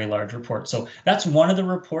be a very large report. So that's one of the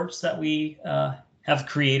reports that we have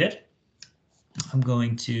created. I'm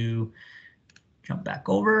going to jump back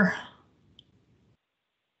over.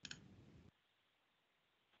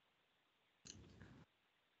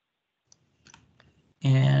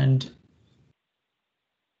 And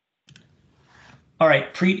all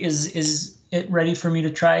right, Preet, is it ready for me to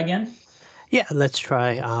try again? Yeah, let's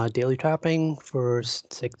try daily trapping for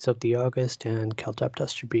 6th of the August and CalTrap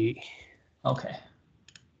tester B. Okay.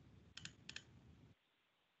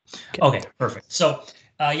 Okay, perfect. So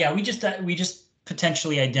yeah, we just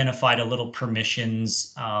potentially identified a little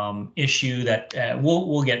permissions issue that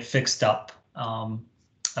we'll get fixed up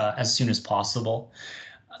as soon as possible.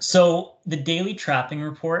 So the daily trapping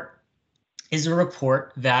report is a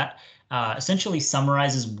report that essentially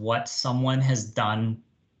summarizes what someone has done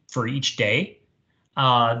for each day.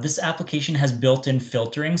 This application has built-in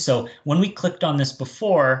filtering. So when we clicked on this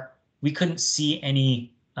before, we couldn't see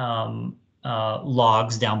any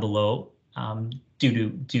logs down below due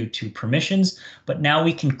to permissions. But now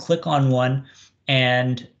we can click on one,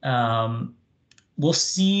 and we'll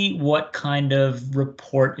see what kind of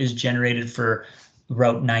report is generated for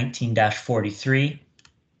route 19-43.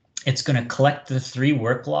 It's going to collect the 3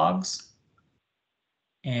 work logs,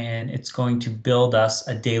 and it's going to build us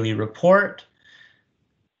a daily report.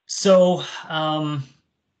 So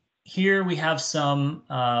here we have some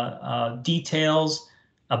details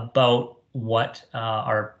about what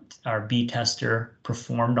our B tester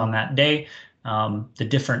performed on that day, the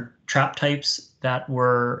different trap types that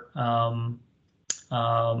were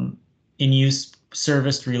in use,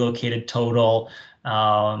 serviced, relocated, total.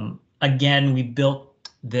 Again, we built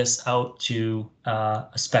this out to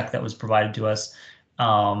a spec that was provided to us.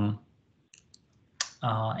 And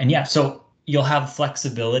yeah, so you'll have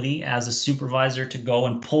flexibility as a supervisor to go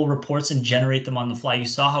and pull reports and generate them on the fly. You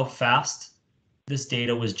saw how fast this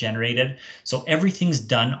data was generated. So everything's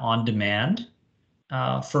done on demand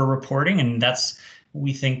for reporting, and that's,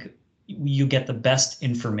 we think you get the best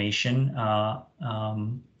information,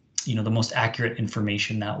 you know, the most accurate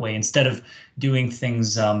information that way, instead of doing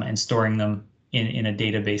things and storing them in a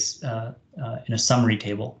database, in a summary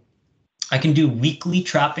table. I can do weekly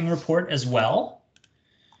trapping report as well.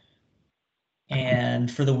 And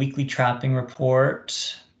for the weekly trapping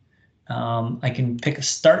report, I can pick a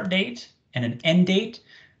start date and an end date.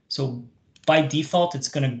 So by default, it's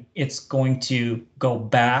going to go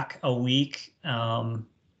back a week,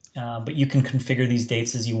 but you can configure these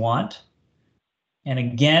dates as you want. And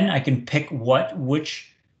again, I can pick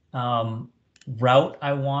which route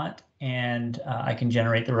I want, and I can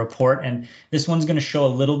generate the report. And this one's going to show a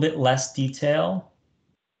little bit less detail.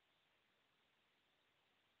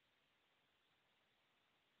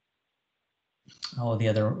 Oh, the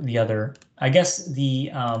other. I guess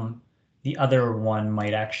the other one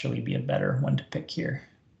might actually be a better one to pick here.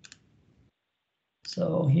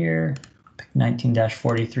 So here, pick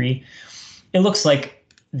 19-43. It looks like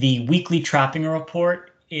the weekly trapping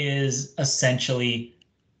report is essentially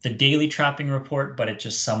the daily trapping report, but it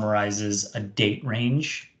just summarizes a date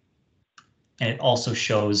range. And it also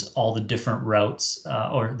shows all the different routes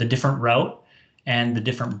or the different route and the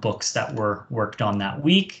different books that were worked on that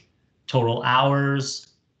week, total hours,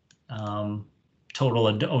 total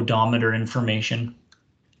odometer information,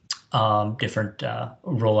 different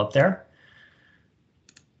roll up there.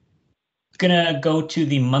 Gonna go to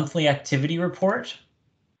the monthly activity report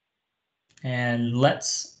and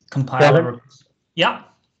let's compile a report. Yeah.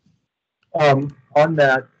 On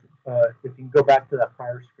that, if you can go back to that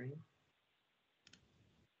prior screen.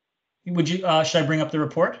 Would you, should I bring up the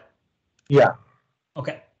report? Yeah.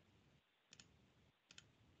 Okay.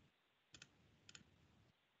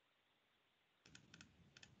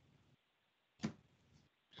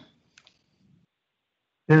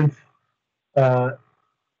 Since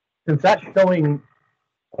that's showing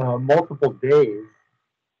multiple days,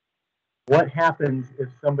 what happens if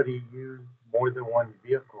somebody used more than one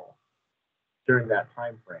vehicle during that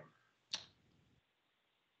time frame?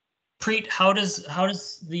 Preet, how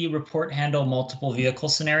does the report handle multiple vehicle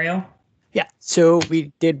scenario? Yeah, so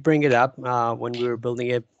we did bring it up when we were building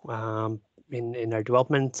it in our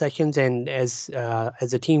development sessions, and as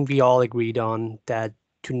a team, we all agreed on that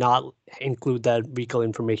to not include that vehicle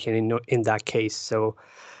information in that case. So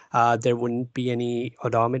there wouldn't be any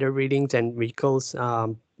odometer readings and vehicles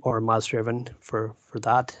or miles driven for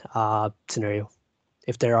that scenario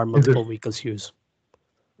if there are multiple vehicles used.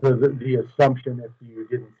 So the assumption, if you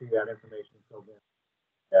didn't see that information filled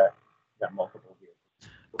in, that multiple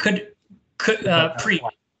vehicles. Could Preet?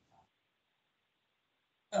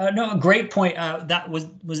 No, great point. That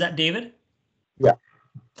was that David? Yeah.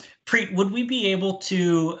 Preet, would we be able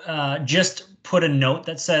to just put a note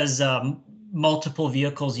that says multiple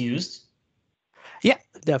vehicles used? Yeah,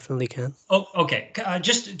 definitely can. Oh, okay.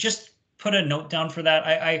 Just put a note down for that.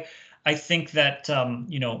 I think that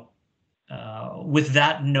you know, with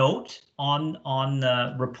that note on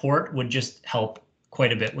the report would just help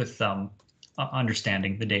quite a bit with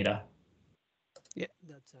understanding the data. Yeah,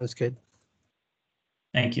 that sounds good.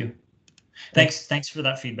 Thank you. Thanks for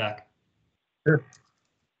that feedback. Sure.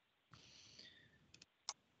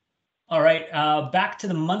 All right, back to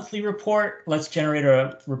the monthly report. Let's generate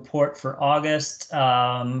a report for August.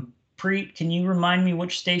 Preet, can you remind me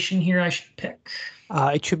which station here I should pick?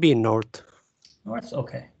 It should be in North. North,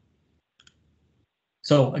 okay.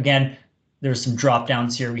 So again, there's some drop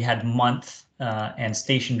downs here. We had month and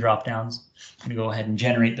station drop downs. I'm gonna go ahead and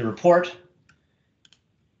generate the report.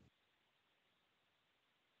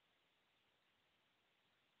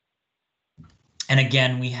 And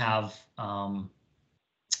again, we have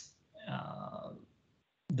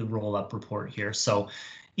the roll-up report here. So,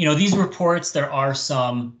 you know, these reports, there are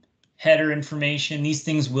some header information. These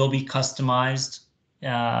things will be customized.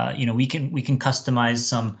 You know, we can customize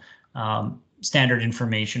some standard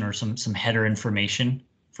information or some header information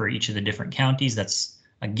for each of the different counties. That's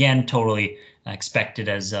again totally expected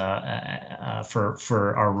as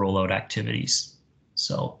for our rollout activities.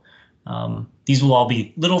 So these will all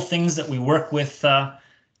be little things that we work with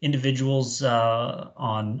individuals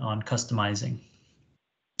on customizing.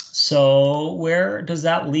 So where does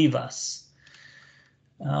that leave us?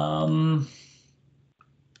 Preet,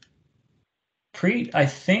 I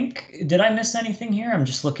think, did I miss anything here? I'm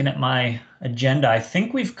just looking at my agenda. I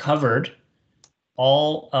think we've covered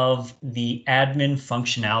all of the admin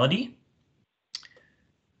functionality.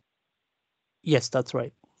 Yes, that's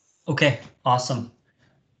right. Okay, awesome.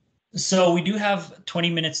 So we do have 20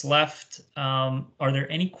 minutes left. Are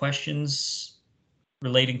there any questions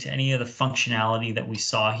relating to any of the functionality that we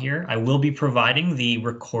saw here? I will be providing the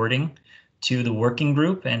recording to the working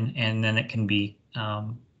group and then it can be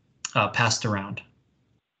passed around.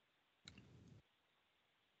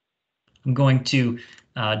 I'm going to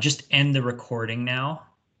just end the recording now.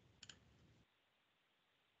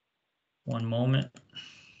 One moment.